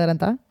komin á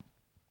leiðarenda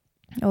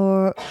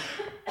og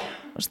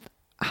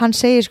hann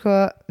segir sko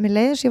mér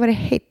leiði eins og ég væri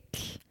heill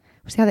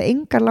ég hafði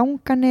engar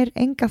langanir,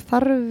 engar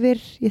þarfir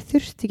ég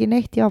þurfti ekki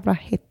neitt, ég var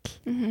bara heill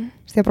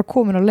ég var bara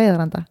komin á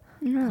leiðarenda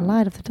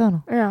light of the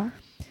tunnel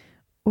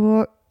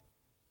og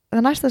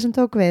það næsta sem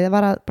tók við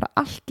var að bara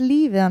allt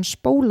lífið hann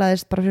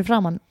spólaðist bara fyrir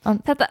framann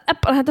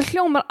þetta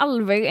hljómar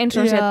alveg eins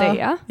og hann sé að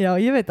deyja já,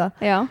 ég veit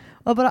það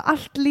og bara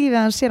allt lífið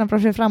hann sér hann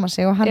bara fyrir framann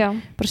sig og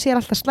hann bara sér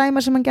alltaf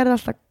slæma sem hann gerði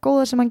alltaf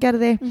góða sem hann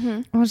gerði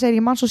og hann segir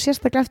ég man svo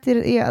sérstaklega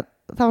eftir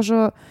það var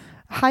svo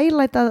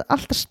highlightað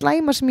alltaf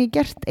slæma sem ég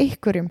gert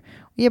einhverjum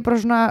og ég bara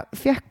svona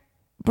fekk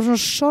bara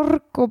svona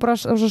sorg og bara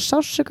svo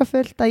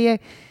sásukafullt að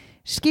ég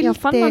skildi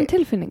fann hann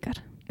tilfinningar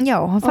já,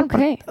 hann fann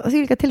bara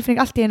því líka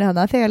tilfinning allt í einu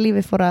þarna þegar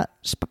lífið fór að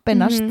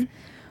spennast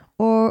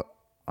og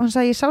hann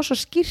sagði ég sá svo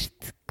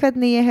skýrt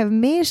hvernig ég hef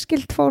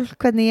miskilt fólk,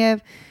 hvernig ég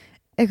hef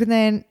einhvern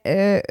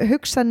veginn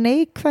hugsað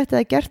neikvætt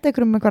eða gert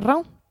einhverjum eitthvað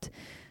ránt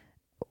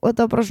og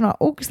þetta var bara svona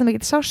ógeðslega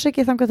mikið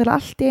sáseki þangað til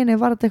allt í einu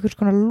var þetta einhvers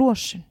konar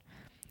losun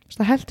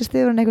það heldist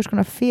yfir hann einhvers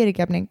konar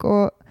fyrirgefning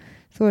og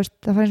þú veist,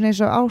 það fannst eins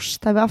og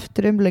ástæfi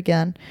aftur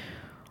umlökiðan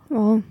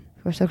og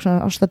þú veist, eitthvað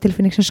svona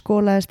ástatilfinning sem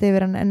skólaðist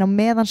yfir hann en á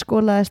meðan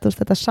skólaðist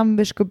þetta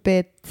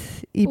samviskubit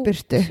í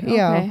burtu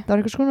já, það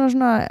var eitthvað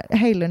svona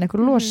heilun,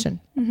 eitthvað losun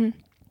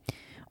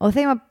og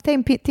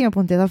þeim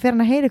tímapunkti þá fer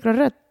hann að heyra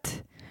eitthvað rödd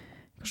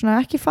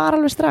svona ekki fara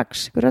alveg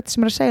strax eitthvað rödd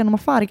sem er að segja hann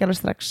að fara ekki alveg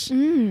strax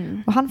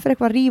og hann fer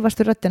eitthvað að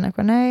rífast úr röddina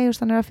eitthvað, nei,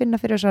 hann er að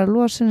finna fyrir þessari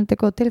losun þetta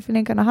er góð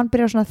tilfinning, en hann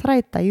byrjar svona að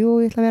þræta jú,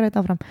 ég ætla að vera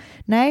þetta áfram,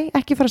 nei,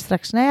 ekki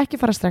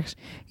fara strax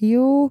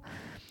jú,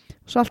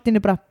 svo allt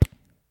inni bara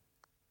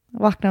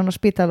vakna hann á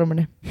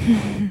spítalrúminu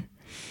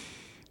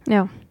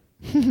já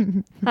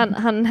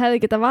hann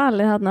hefði getað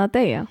valið þarna að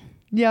deyja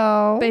já,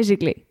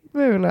 basically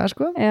mögulega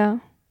sko já,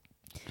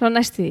 svo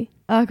næst því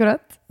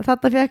akkurat,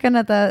 þetta fekk hann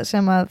þetta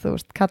sem að þú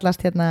veist,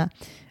 kallast hérna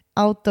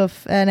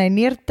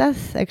near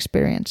death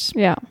experience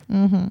já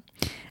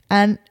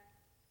en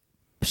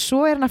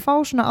svo er hann að fá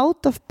svona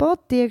out of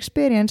body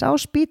experience á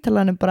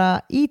spítalanum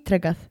bara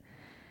ítrekað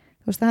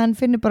þú veist að hann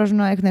finnir bara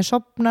svona einhvern veginn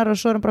sofnar og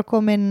svo er hann bara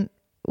komin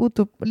út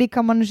úr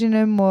líkamannu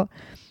sínum og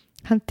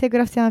hann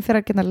tekur eftir að hann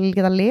fyrir að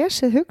geta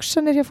lesið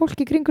hugsanir hjá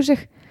fólki kringu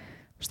sig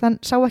hann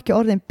sá ekki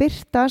orðin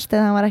birtast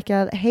eða hann var ekki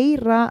að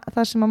heyra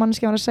það sem að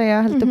manneskja var að segja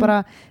heldur bara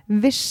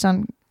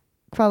vissan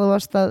hvað þú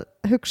varst að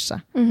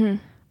hugsa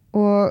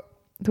og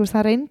þú veist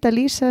það reyndi að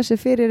lýsa þessu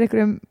fyrir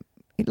einhverjum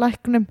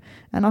læknum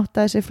en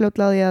áttaði þessi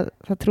fljótlega á því að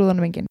það trúði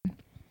honum enginn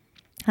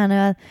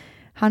þannig að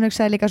hann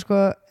hugsaði líka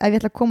sko ef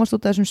ég ætla að komast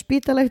út af þessum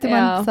spítalegtum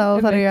þá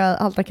þarf ég að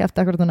halda ekki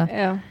eftir akkur núna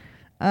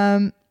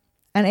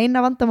en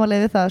eina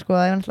vandamálið við það sko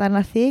að ef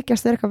hann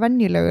þykjast þau eitthvað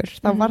venjulegur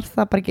þá var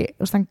það bara ekki,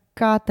 þú veist hann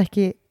gat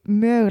ekki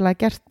mögulega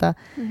gert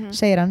það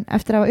segir hann,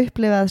 eftir að hafa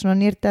upplifað svona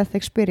near death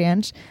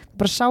experience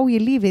bara sá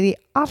ég lífið í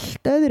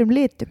allt öðrum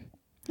litum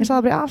ég sá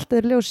það bara í allt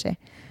öðru ljósi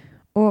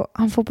og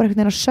hann fór bara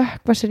einhvern veginn að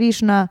sökkva sér í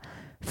svona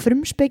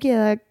frumspeki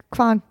eða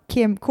hvað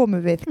hann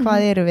komum við,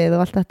 hvað eru við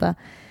og allt þetta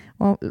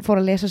og fór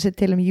að lesa sér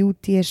til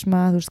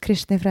júdíisma, þú veist,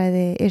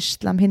 kristinfræði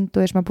islam,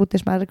 hindúisma,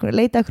 búddisma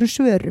leita einhverjum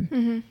svörum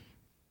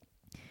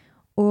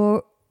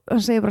og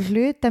hann segir bara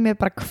hluta mér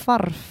bara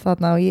hvarf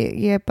þarna og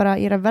ég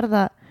er að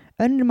verða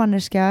önnur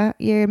manneskja,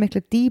 ég er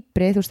miklu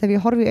dýpri þú veist, ef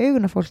ég horfi í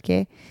augun af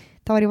fólki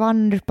þá er ég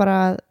vanur bara,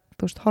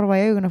 þú veist, horfa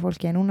í augun af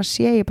fólki en núna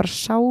sé ég bara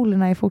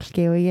sálina í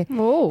fólki og ég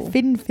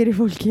finn fyrir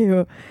fólki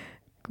og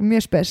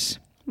mjög spes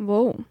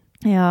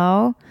já, já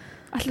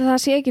ætli það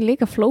sé ekki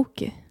líka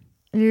flókið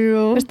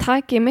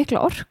takið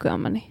mikla orku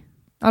að manni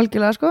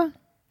algjörlega sko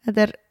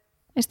þetta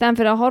í stæðan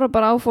fyrir að horfa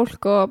bara á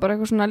fólk og bara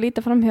eitthvað svona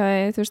líta framhjá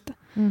þú veist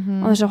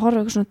og þess að horfa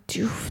eitthvað svona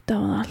djúft á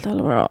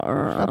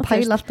að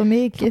pæla allt og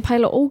mikið að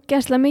pæla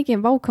ógeðslega mikið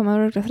en váka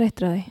maður örgulega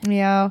þreyttur að því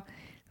já,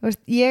 þú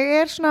veist,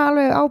 ég svona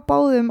alveg á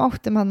báðum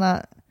áttum hann að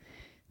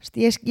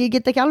ég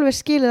get ekki alveg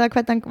skilið að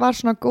hvernig hann var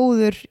svona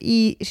góður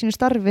í sínu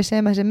starfi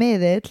sem þessi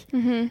miðill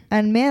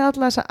en með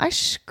alla þessa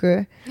æsku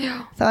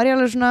þá ég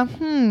alveg svona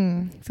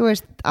þú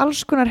veist,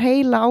 alls konar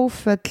heila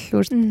áföll þú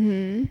veist,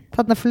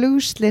 þarna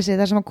flugsleysi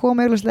þar sem að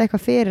koma auðvitað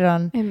eitthvað fyrir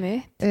hann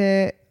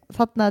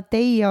þarna að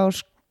deyja og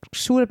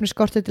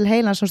súrefnisskortu til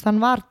heilans hann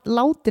var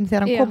látin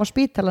þegar hann kom á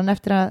spítalan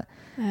eftir að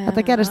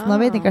þetta gerist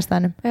á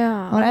veitingastæðnum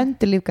hann var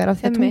endurlífgar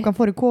af því að tungan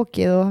fór í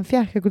kokið og hann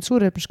fekk eitthvað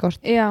súrefnisskort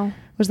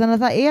þannig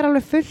að það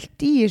alveg fullt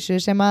í þessu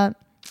sem að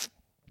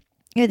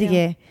ég veit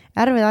ekki,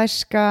 erfið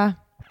æska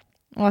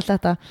og allt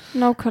þetta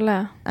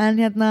nákvæmlega en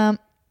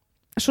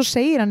svo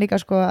segir hann líka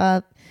sko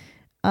að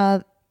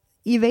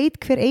ég veit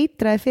hver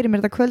eitraði fyrir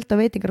mér þetta kvöld á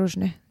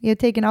veitingarhúsinu ég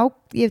hef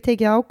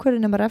tekið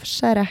ákvörðun að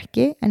refsa þér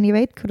ekki en ég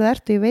veit hver það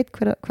ert og ég veit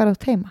hver þú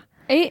teima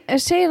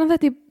segir hann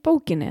þetta í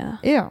bókinni eða?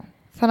 Já,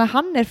 þannig að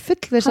hann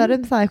fullvissar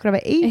það einhver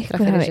hafi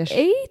eitra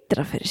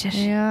fyrir sér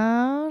já,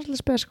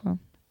 svolítið spes sko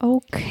hann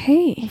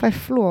fæ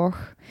flóg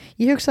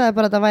ég hugsaði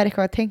bara að það væri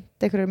eitthvað tengt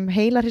einhverjum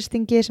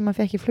heilarhristingi sem hann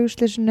fekk í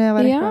flugslysinu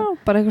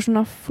bara eitthvað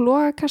svona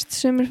flógakast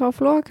sem fá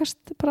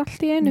flógakast bara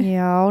allt í einu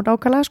já,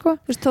 nákvæmlega sko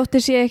þú veist,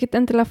 þóttir sé ekkit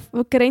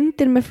endilega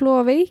greindir með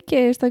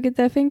flógaveiki þá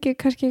getið að fengið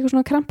kannski eitthvað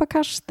svona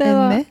krampakast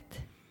einmitt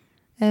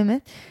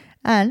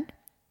en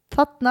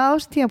þarna á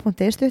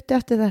tímapunkti stuttu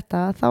eftir þetta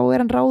þá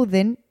hann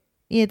ráðinn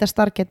í þetta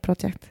Stargate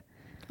project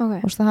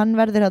og hann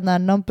verður hérna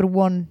number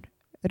 1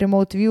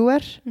 remote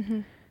viewer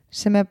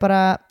sem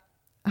bara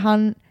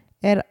hann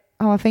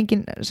var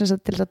fenginn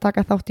til að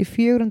taka þátt í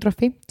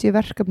 450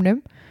 verkefnum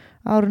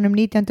árunum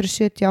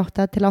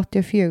 1978 til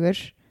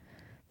 84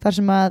 þar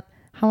sem að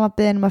hann var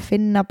beðinn að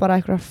finna bara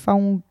eitthvað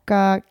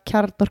fanga,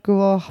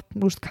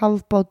 kjarnorkuvopn,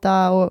 kafbáta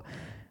og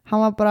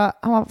hann var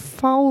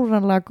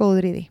fáránlega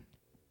góður í því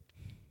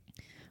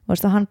og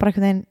hann bara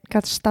einhvern veginn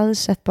gat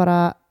staðsett bara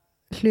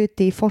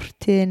hluti í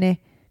fortíðinni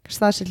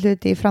staðsett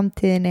hluti í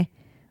framtíðinni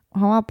og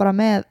hann var bara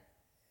með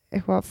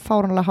eitthvað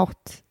fáránlega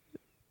hátt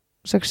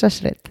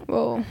success rate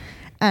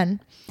en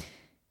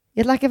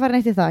ég ætla ekki að fara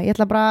neitt í það ég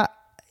ætla að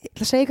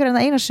segja ykkur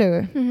eina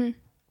sögu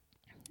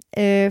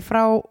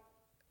frá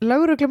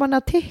lögreglumanni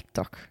á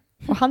TikTok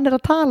og hann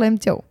að tala um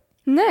Joe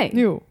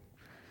Jú.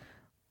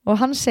 og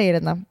hann segir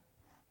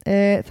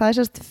það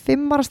sérst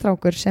 5 ára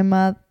strákur sem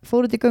að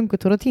fór út í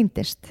göngutúr og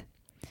týndist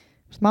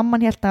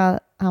mamman hélt að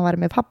hann væri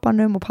með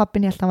pappanum og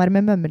pappin hélt að hann væri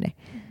með mömmunni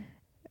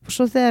og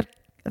svo þegar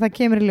það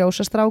kemur í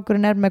ljós að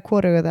strákurinn með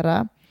hvorugu þeirra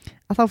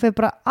að þá fyrir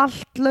bara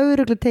allt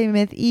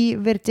lögregluteymið í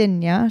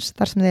Virginia,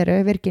 þar sem þeir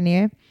eru,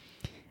 Virginíu,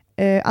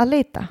 að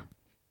leita.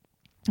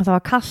 Og það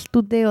var kalt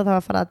úti og það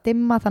var farið að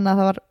dimma þannig að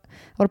það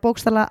var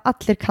bókstaflega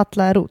allir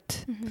kallaðir út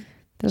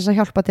til þess að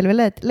hjálpa til við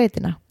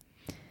leitina.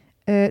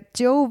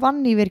 Joe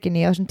vann í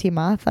Virginíu á þessum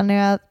tíma þannig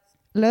að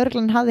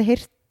lögreglan hafði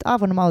heyrt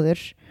af honum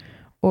áður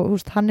og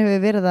hann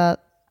hefur verið að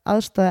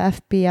aðstoða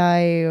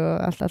FBI og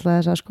alltaf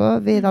þess að sko,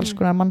 við alls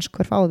konar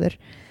mannskvörf áður.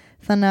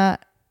 Þannig að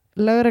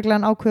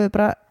lögreglan ákveður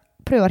bara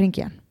pröfa að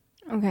hringja hann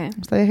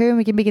við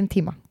höfum ekki mikinn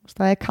tíma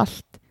það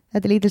kalt,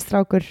 þetta lítill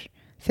strákur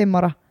 5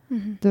 ára,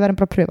 við verðum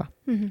bara að pröfa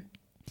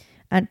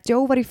en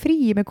Joe var í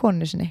fríi með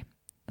konunni sinni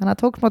þannig að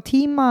það tók smá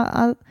tíma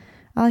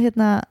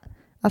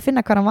að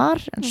finna hvað hann var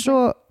en svo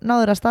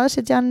náður að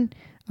staðsetja hann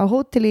á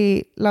hótel í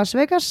Las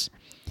Vegas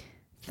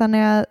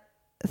þannig að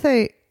þau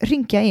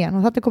hringja í hann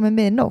og þetta komið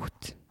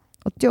miðnótt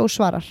og Joe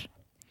svarar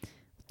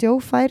Joe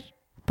fær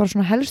bara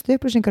svona helstu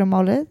upplýsingar um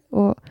málið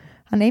og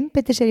hann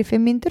einbeitir sér í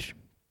 5 mínútur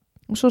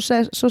og svo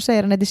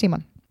segir hann þetta í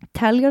síman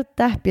tell your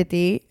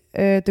deputy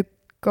to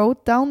go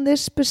down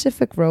this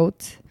specific road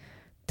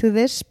to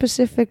this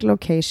specific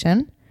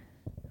location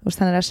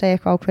þannig að segja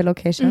eitthvað ákveð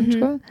location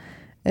sko.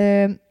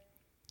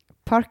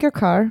 Park your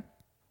car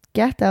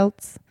get out,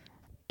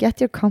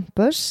 get your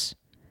compass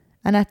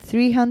and at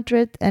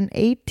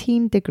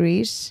 318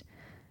 degrees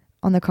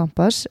on the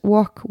compass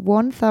walk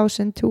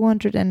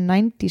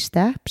 1290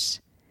 steps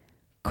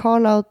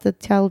call out the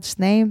child's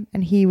name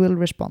and he will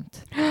respond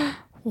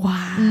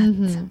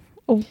What?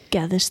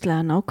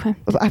 Ógeðislega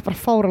nákvæmt og það bara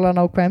fáralega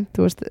nákvæmt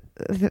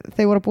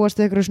þeir voru að búast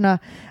við ykkur svona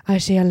I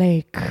see a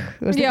lake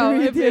I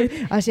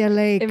see a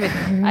lake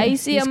I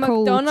see a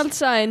McDonald's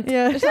sign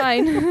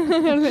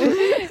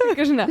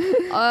svona,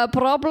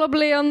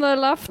 probably on the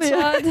left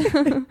side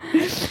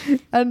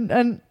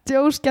en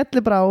Joe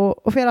skellir bara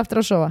og fer aftur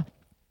að sofa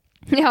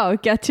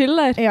get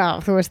chillar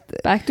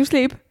back to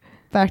sleep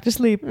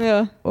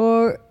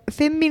og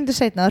 5 mínútur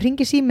seinna þá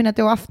hringir síminn að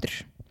Joe aftur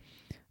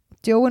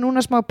Joe núna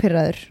smá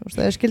pirraður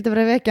það skildi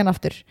verið vekja hann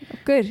aftur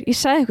Gaur, ég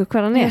sagði ykkur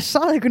hvað hann ég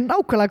sagði ykkur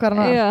nákvæmlega hvað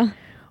hann var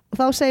og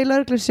þá segir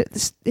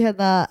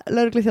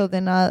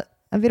lögregluþjóðin að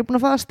við erum búin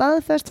að fá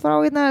staðfest frá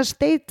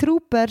state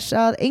troopers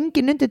að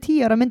enginn undir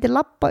 10 ára myndi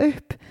labba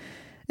upp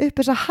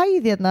þessa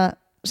hæð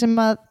sem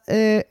að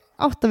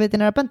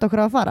áttavitin að benda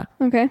okkur á að fara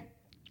okay.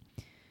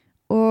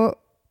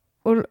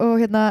 og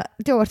hérna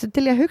Joe, ertu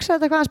til í að hugsa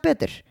þetta hvað hans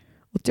betur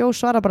og Joe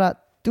svara bara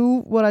do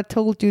what I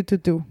told you to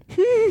do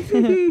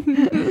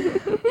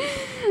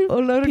og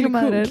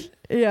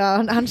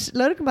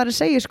lögreglumæðurinn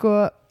segir sko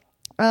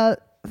að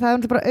það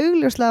er bara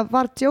augljóslega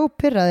var Joe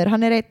pirraður,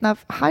 hann er einn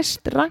af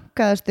hæst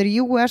rankaðastur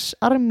US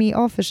Army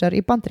officer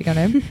í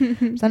Bandaríkjanum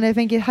þannig að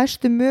fengið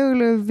hæstu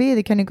mögulegu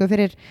viðurkenningu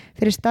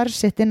fyrir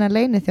starfsitt innan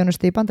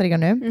leyniþjónustu í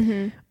Bandaríkjanum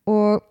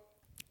og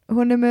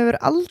honum hefur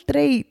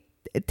aldrei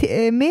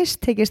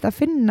mistekist að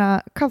finna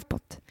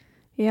kafbátt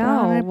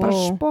hann er bara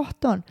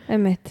spot on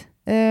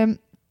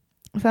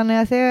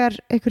þannig að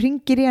þegar einhver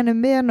ringir í hann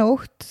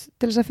miðanótt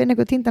til þess að finna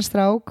einhver týndan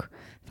strák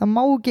það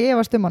má ekki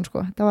efast hann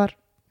sko, það var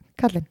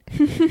kallinn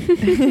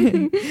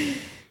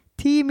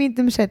 10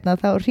 mínútum setna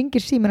þá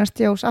ringir síminn hans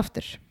Joes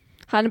aftur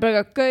hann er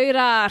bara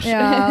gaurar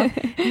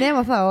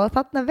nema þá og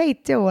þarna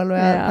veit Joe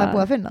alveg að það er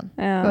búið að finna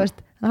hann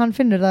veist, hann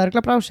finnur það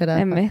að brá sér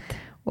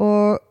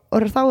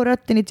og þá er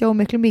röddin í Joe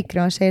miklu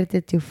mýkri og hann segir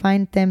did you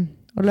find them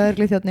og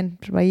lögregluþjónninn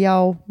já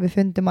við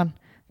fundum hann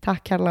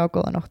takk kærlega og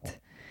góða nótt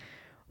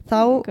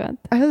þá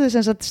höfðu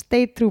sem sagt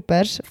State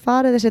Troopers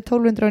farið þessi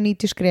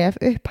 1290 skref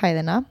upp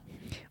hæðina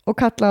og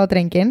kallaði á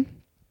drenginn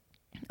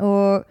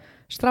og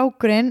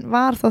strákurinn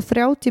var þá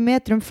 30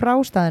 metrum frá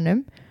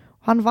staðinum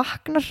og hann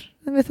vaknar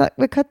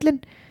við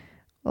köllin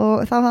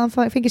og þá hafði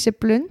hann fengið sér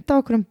blund á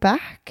okkur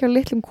bekk hjá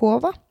litlum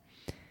kofa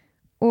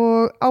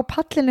og á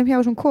pallinum hjá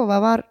þessum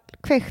kofa var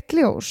kveikt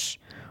ljós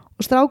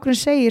og strákurinn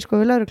segir sko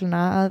við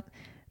lögregluna að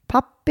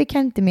pabbi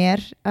kendi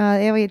mér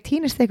að ef ég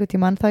týnist eitthvað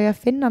tímann þá ég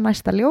að finna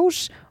næsta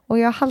ljós og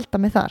ég að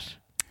halda mig þar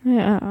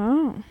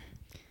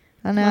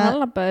þannig að hann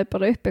labbaði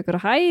bara upp ykkur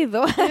hæð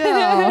og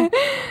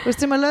þú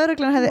veist sem að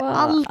lögreglan hefði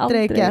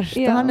aldrei gert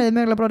og hann hefði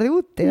mögulega bara orðið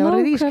úti það var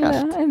orðið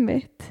ískalt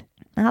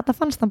en þetta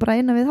fannst hann bara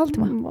innan við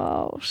hálftíma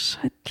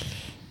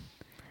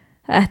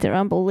þetta er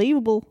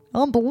unbelievable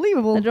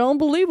þetta er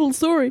unbelievable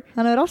story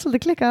hann hefur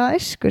alltaf klikkað að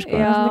esku sko.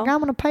 það er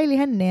gaman að pæla í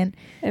henni en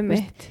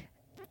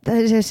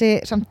þessi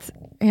samt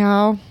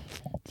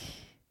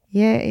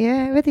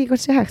ég veit ekki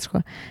hvað sé hægt sko.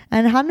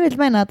 en hann vil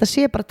meina að þetta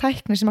sé bara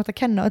tækni sem hægt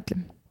að kenna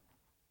öllum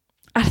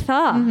er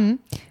það?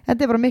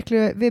 Þetta er bara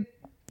miklu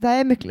það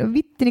er miklu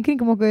vittin í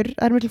kringum okkur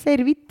það er miklu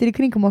fleiri vittir í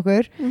kringum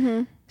okkur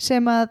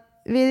sem að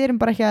við erum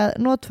bara ekki að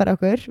notfæra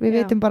okkur við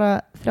vitum bara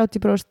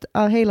 30%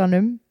 af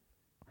heilanum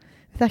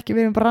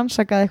við erum bara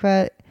rannsakað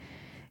eitthvað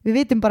við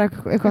vitum bara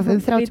eitthvað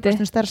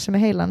 30%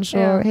 starfsemi heilans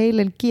og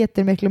heilin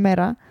getur miklu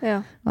meira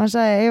og hann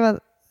sagði ef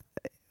að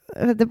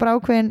þetta er bara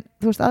ákveðin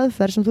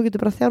aðferð sem þú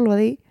getur bara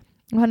þjálfað í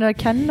og hann er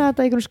að kenna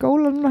þetta í einhverjum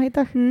skóla núna í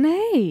dag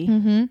Nei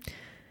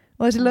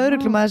og þessi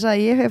lögreglumæður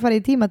sagði ég hef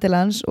farið í tíma til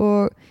hans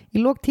og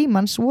í lok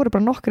tímans voru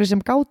bara nokkri sem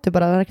gátu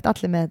bara, það er ekkert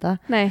allir með þetta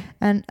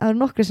en það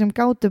eru nokkri sem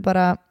gátu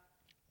bara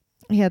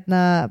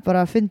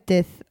bara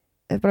fundið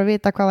bara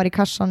vita hvað var í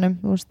kassanum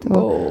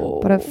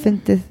og bara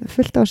fundið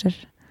fullt á sér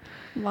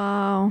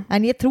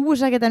en ég trúi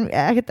þess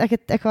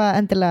ekkert eitthvað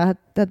endilega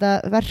þetta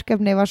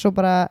verkefni var svo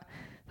bara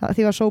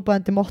því var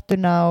sópað undir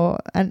mottuna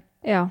en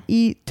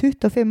í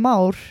 25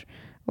 ár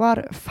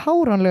var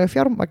fáránlegu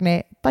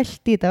fjármagni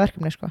dælt í þetta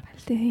verkefni sko.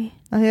 Því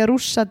að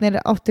rússarnir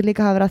áttu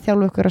líka að vera að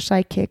þjálfa ykkur á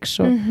psychics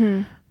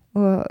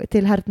og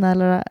til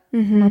hernaðalega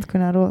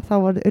notkunar og þá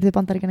urðu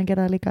Bandaríkjanna að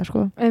gera það líka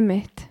sko.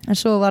 En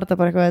svo var þetta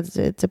bara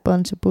eitthvað it's a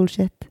bunch of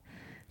bullshit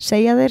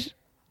segja þér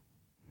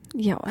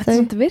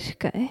þetta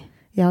virkaði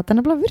þetta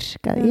nefnilega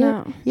virkaði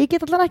ég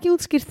get allar ekki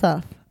útskýrt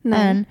það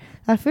en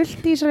það er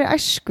fullt í þessari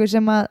æsku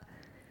sem að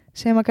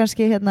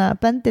kannski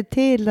bendir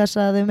til þess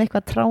að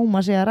eitthvað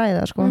tráma sig að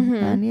ræða sko.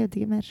 En ég veit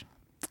ekki meir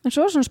en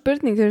svo er svona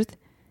spurning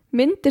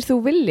myndir þú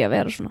vilja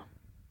vera svona?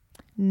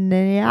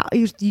 Nei,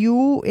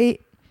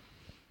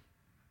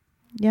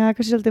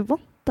 kannski svolítið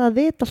vont að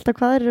vita alltaf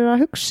hvað þeir eru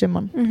að hugsa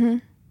mann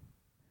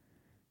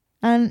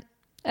en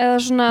eða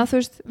svona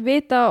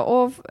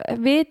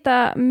vita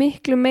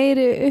miklu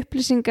meiri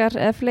upplýsingar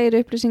eða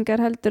fleiri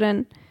upplýsingar heldur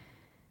en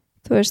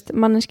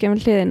manneskja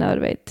með hliðina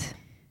þar veit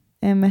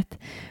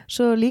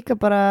svo líka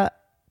bara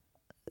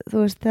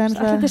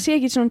þetta sé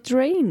ekki svona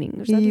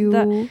draining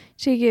þetta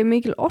sé ekki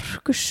mikil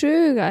orku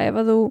söga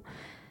ef að þú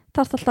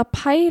þarft alltaf að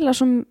pæla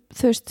svo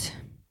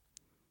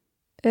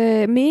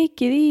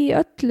mikið í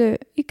öllu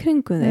í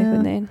kringum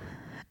þig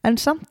en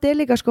samt er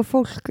líka sko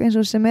fólk eins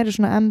og sem eru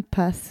svona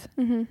empath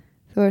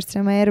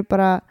sem eru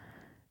bara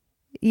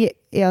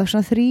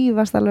svona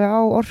þrífast alveg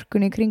á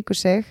orkunni í kringu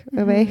sig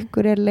ef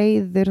einhver er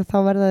leiður þá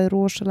verða þau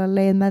rosalega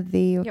leið með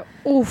því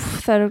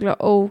það er okkur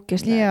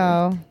ógeðslega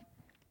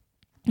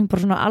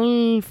bara svona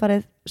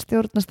alfarið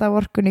stjórnast af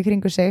orkunni í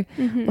kringu sig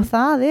og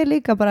það er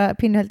líka bara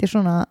pínu held ég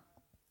svona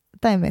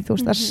dæmi, þú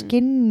veist að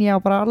skynja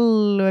bara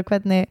alveg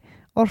hvernig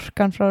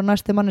orkan frá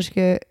næstu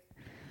mannesku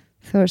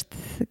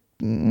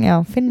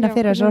finna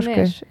fyrir þessu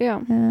orku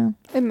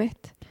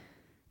einmitt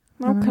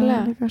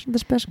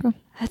nákvæmlega sko.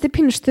 þetta er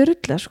pínu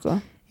sturla sko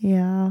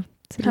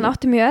hann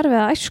átti mjög erfið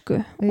að æsku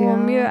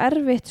og mjög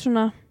erfitt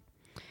svona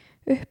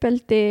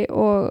uppeldi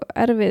og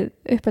erfið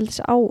uppeldis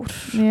ár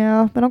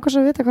menn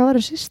ákvæmst að vita hvað var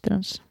í systir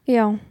hans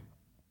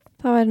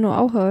Það væri nú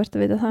áhugavert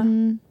að vita það.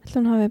 Ég held að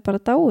hann hafi bara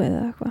dáið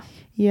eða eitthvað.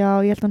 Já,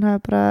 ég held að hann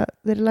hafi bara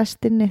verið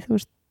læst inni, þú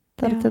veist,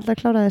 það er til að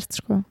klára þess,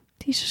 sko.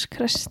 Jesus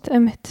Christ,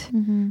 einmitt.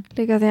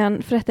 Líka því hann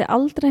frétti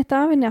aldrei neitt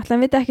af henni, alltaf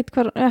hann veit ekkert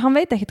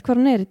hvar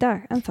hann er í dag,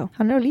 ennþá.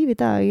 Hann er á lífi í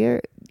dag,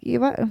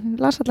 ég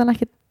las allan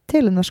ekki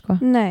til það, sko.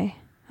 Nei,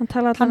 hann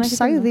talaði allan ekki til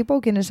það. Hann sagði í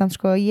bókinni samt,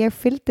 sko, ég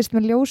fylgdist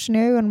með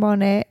ljósinu í augunum á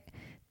henni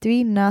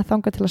dvína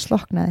þangað til að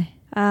slokna því.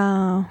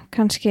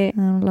 Kannski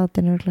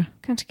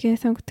kannski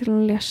þangað til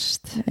hún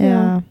lést.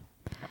 Já.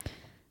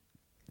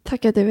 Það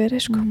geti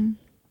verið, sko.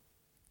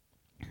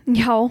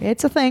 Já.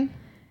 It's a thing.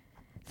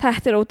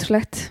 Þetta er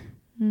ótrúlegt.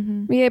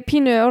 Ég er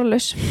pínu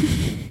orðlaus.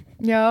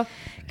 Já.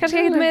 Kannski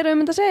ekkert meira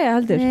þetta að segja,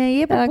 heldur. Nei,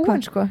 ég er bara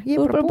búin, sko. Ég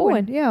er bara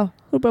búin. Já.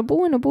 Þú er bara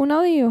búin og búin á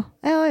því og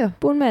já.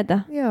 Búin með þetta.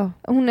 Já.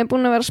 Hún er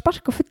búin að vera að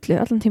sparka fullu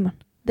allan tíman.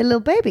 The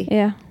little baby?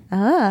 Já.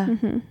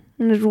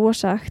 Hún er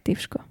rosa aktív,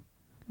 sko.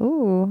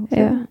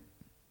 Já.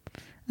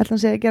 Ætla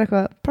hann segja að gera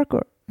eitthvað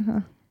parkour.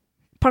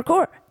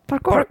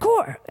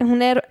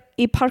 Hún er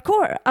í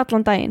parkour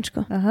allan daginn,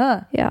 sko.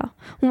 Já.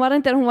 Hún var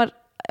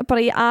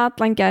bara í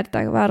allan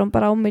gærdag var hún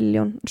bara á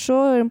 1.000.000.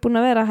 Svo er hún búin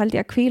að vera held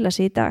ég að hvíla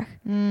sig í dag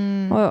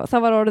og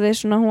það var orðið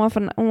svona hún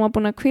var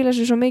búin að hvíla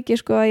sig svo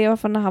mikið, sko, að ég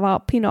var fann að hafa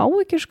pínu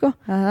áhyggjur, sko.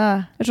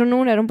 En svo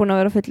núna er hún búin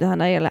að vera fullu,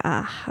 þannig að ég er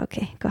ok,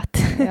 gott.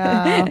 Já.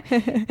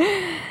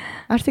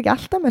 Ertu ekki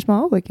alltaf með smá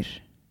áhyggjur?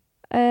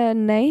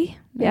 Nei,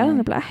 ég er það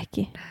nefnilega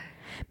ekki.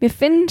 Mér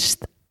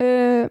finnst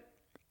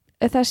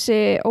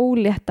þessi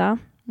ólétta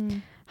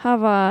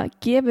hafa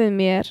gefið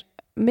mér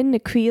minni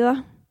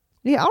kvíða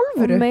í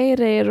alvöru og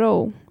meiri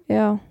ró.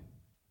 Já.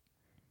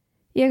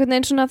 Ég einhvern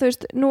veginn svona, þú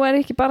veist, nú er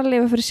ég ekki bara að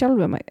lifa fyrir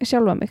sjálfa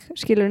mig,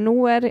 skilur,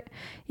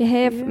 ég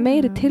hef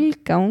meiri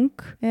tilgang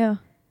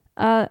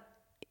að,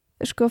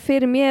 sko,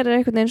 fyrir mér er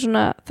einhvern veginn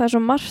svona, það er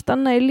svo margt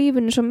annað í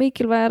lífinu svo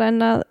mikilvægara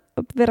en að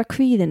vera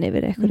kvíðin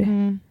yfir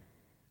einhverju.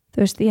 Þú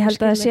veist, ég held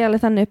að það sé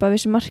alveg þannig upp að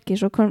vissu marki,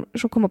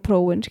 svo koma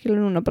prófin, skilur,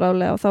 núna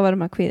brálega og þá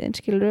verður maður kvíðin,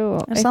 skilur, og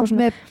en samt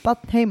svona með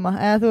barn heima,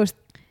 eða þú veist,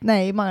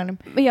 nei, í maganum.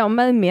 Já,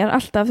 með mér,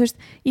 alltaf, þú veist,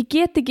 ég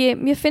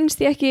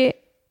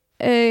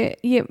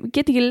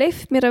get ekki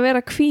leyft mér að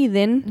vera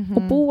kvíðin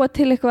og búa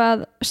til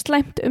eitthvað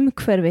slæmt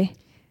umhverfi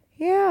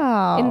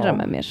innra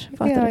með mér,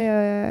 fattar þú?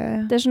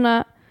 Það er svona,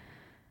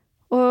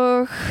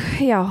 og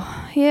já,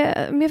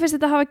 mér finnst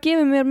þetta hafa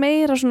gefið mér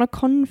meira svona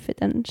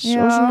confidence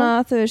og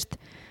svona, þú veist,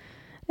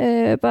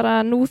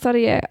 bara nú þarf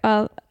ég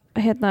að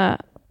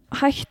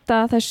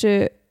hætta þessu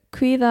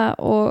kvíða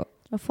og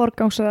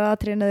forgangsraða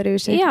atriðin öðru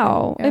í sig. Já,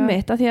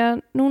 einmitt, af því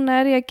að núna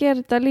er ég að gera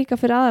þetta líka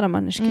fyrir aðra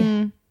manneski.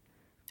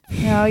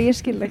 Já, ég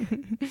skil ekki.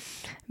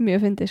 Mjög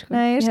fyndið, sko.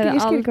 Nei, ég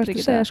skil hvað þú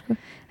segja, sko.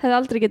 Hefði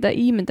aldrei getað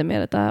ímynda mér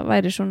að þetta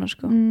væri svona,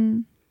 sko.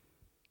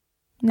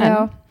 Já.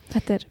 En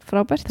þetta er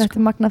frábært, þetta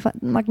er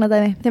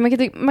magnadæmi. Þegar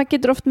maður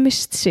getur oft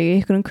mist sig í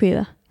einhverjum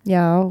kvíða.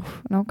 Já,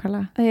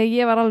 nákvæmlega. Þegar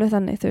ég var alveg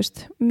þannig, þú veist,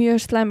 mjög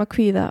slæma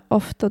kvíða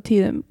oft á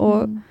tíðum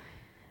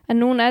en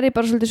núna er ég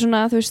bara svolítið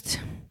svona, þú veist,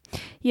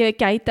 ég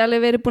gæti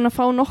alveg verið búin að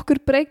fá nokkur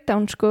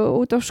breakdown, sko,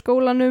 út á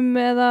skólanum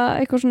eða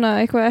eitthvað svona,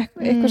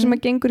 eitthvað sem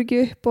að gengur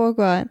ekki upp og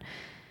eitthvað,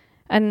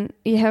 en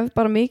ég hef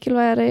bara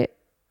mikilvægari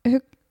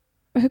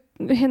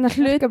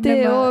hluti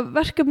og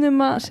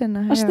verkefnum að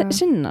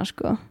sinna,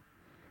 sko,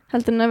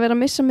 heldur en að vera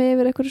að missa mig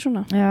yfir eitthvað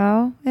svona.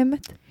 Já,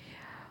 einmitt.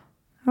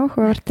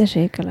 Þetta er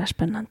ríkilega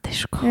spennandi,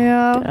 sko.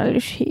 Já. Þetta er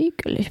alveg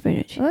ríkilega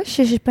spennandi.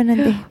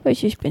 Það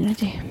er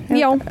spennandi.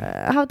 Já. Hafðu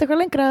þetta eitthvað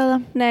lengra eða?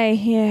 Nei,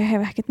 ég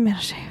hef ekkert meira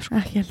að segja, sko.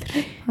 Ekki heldur.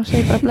 Það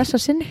segir bara blessa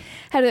sinni.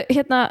 Herðu,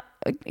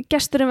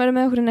 gesturinn verður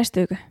með okkur í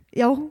næstu viku.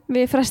 Já.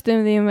 Við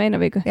frestuðum því 1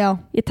 viku. Já.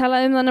 Ég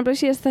talaði það nefnilega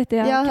í síðast þætti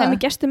að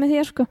kemur gestur með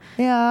þér, sko.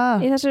 Já.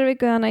 Í þessari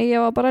viku, þannig að ég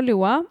var bara að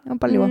ljúga.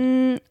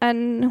 En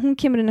hún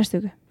kemur í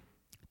næstu viku.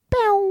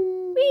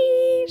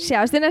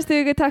 Sjáumst í næstu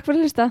viku, takk fyrir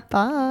að hlusta.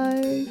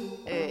 Bye.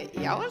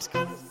 Já,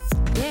 elskan.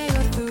 Ég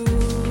og þú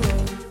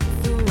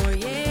og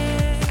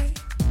ég,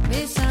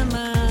 við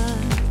saman.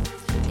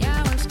 Já,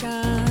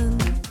 elskan.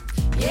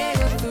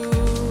 Ég og þú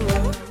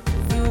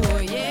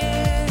og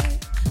ég,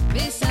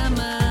 við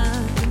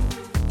saman.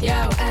 Já,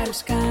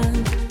 elskan.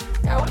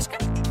 Já,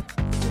 elskan.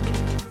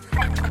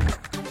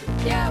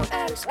 Já,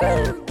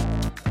 elskan.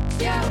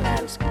 Já,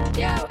 elskan.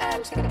 Já,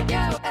 elskan.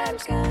 Já,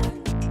 elskan.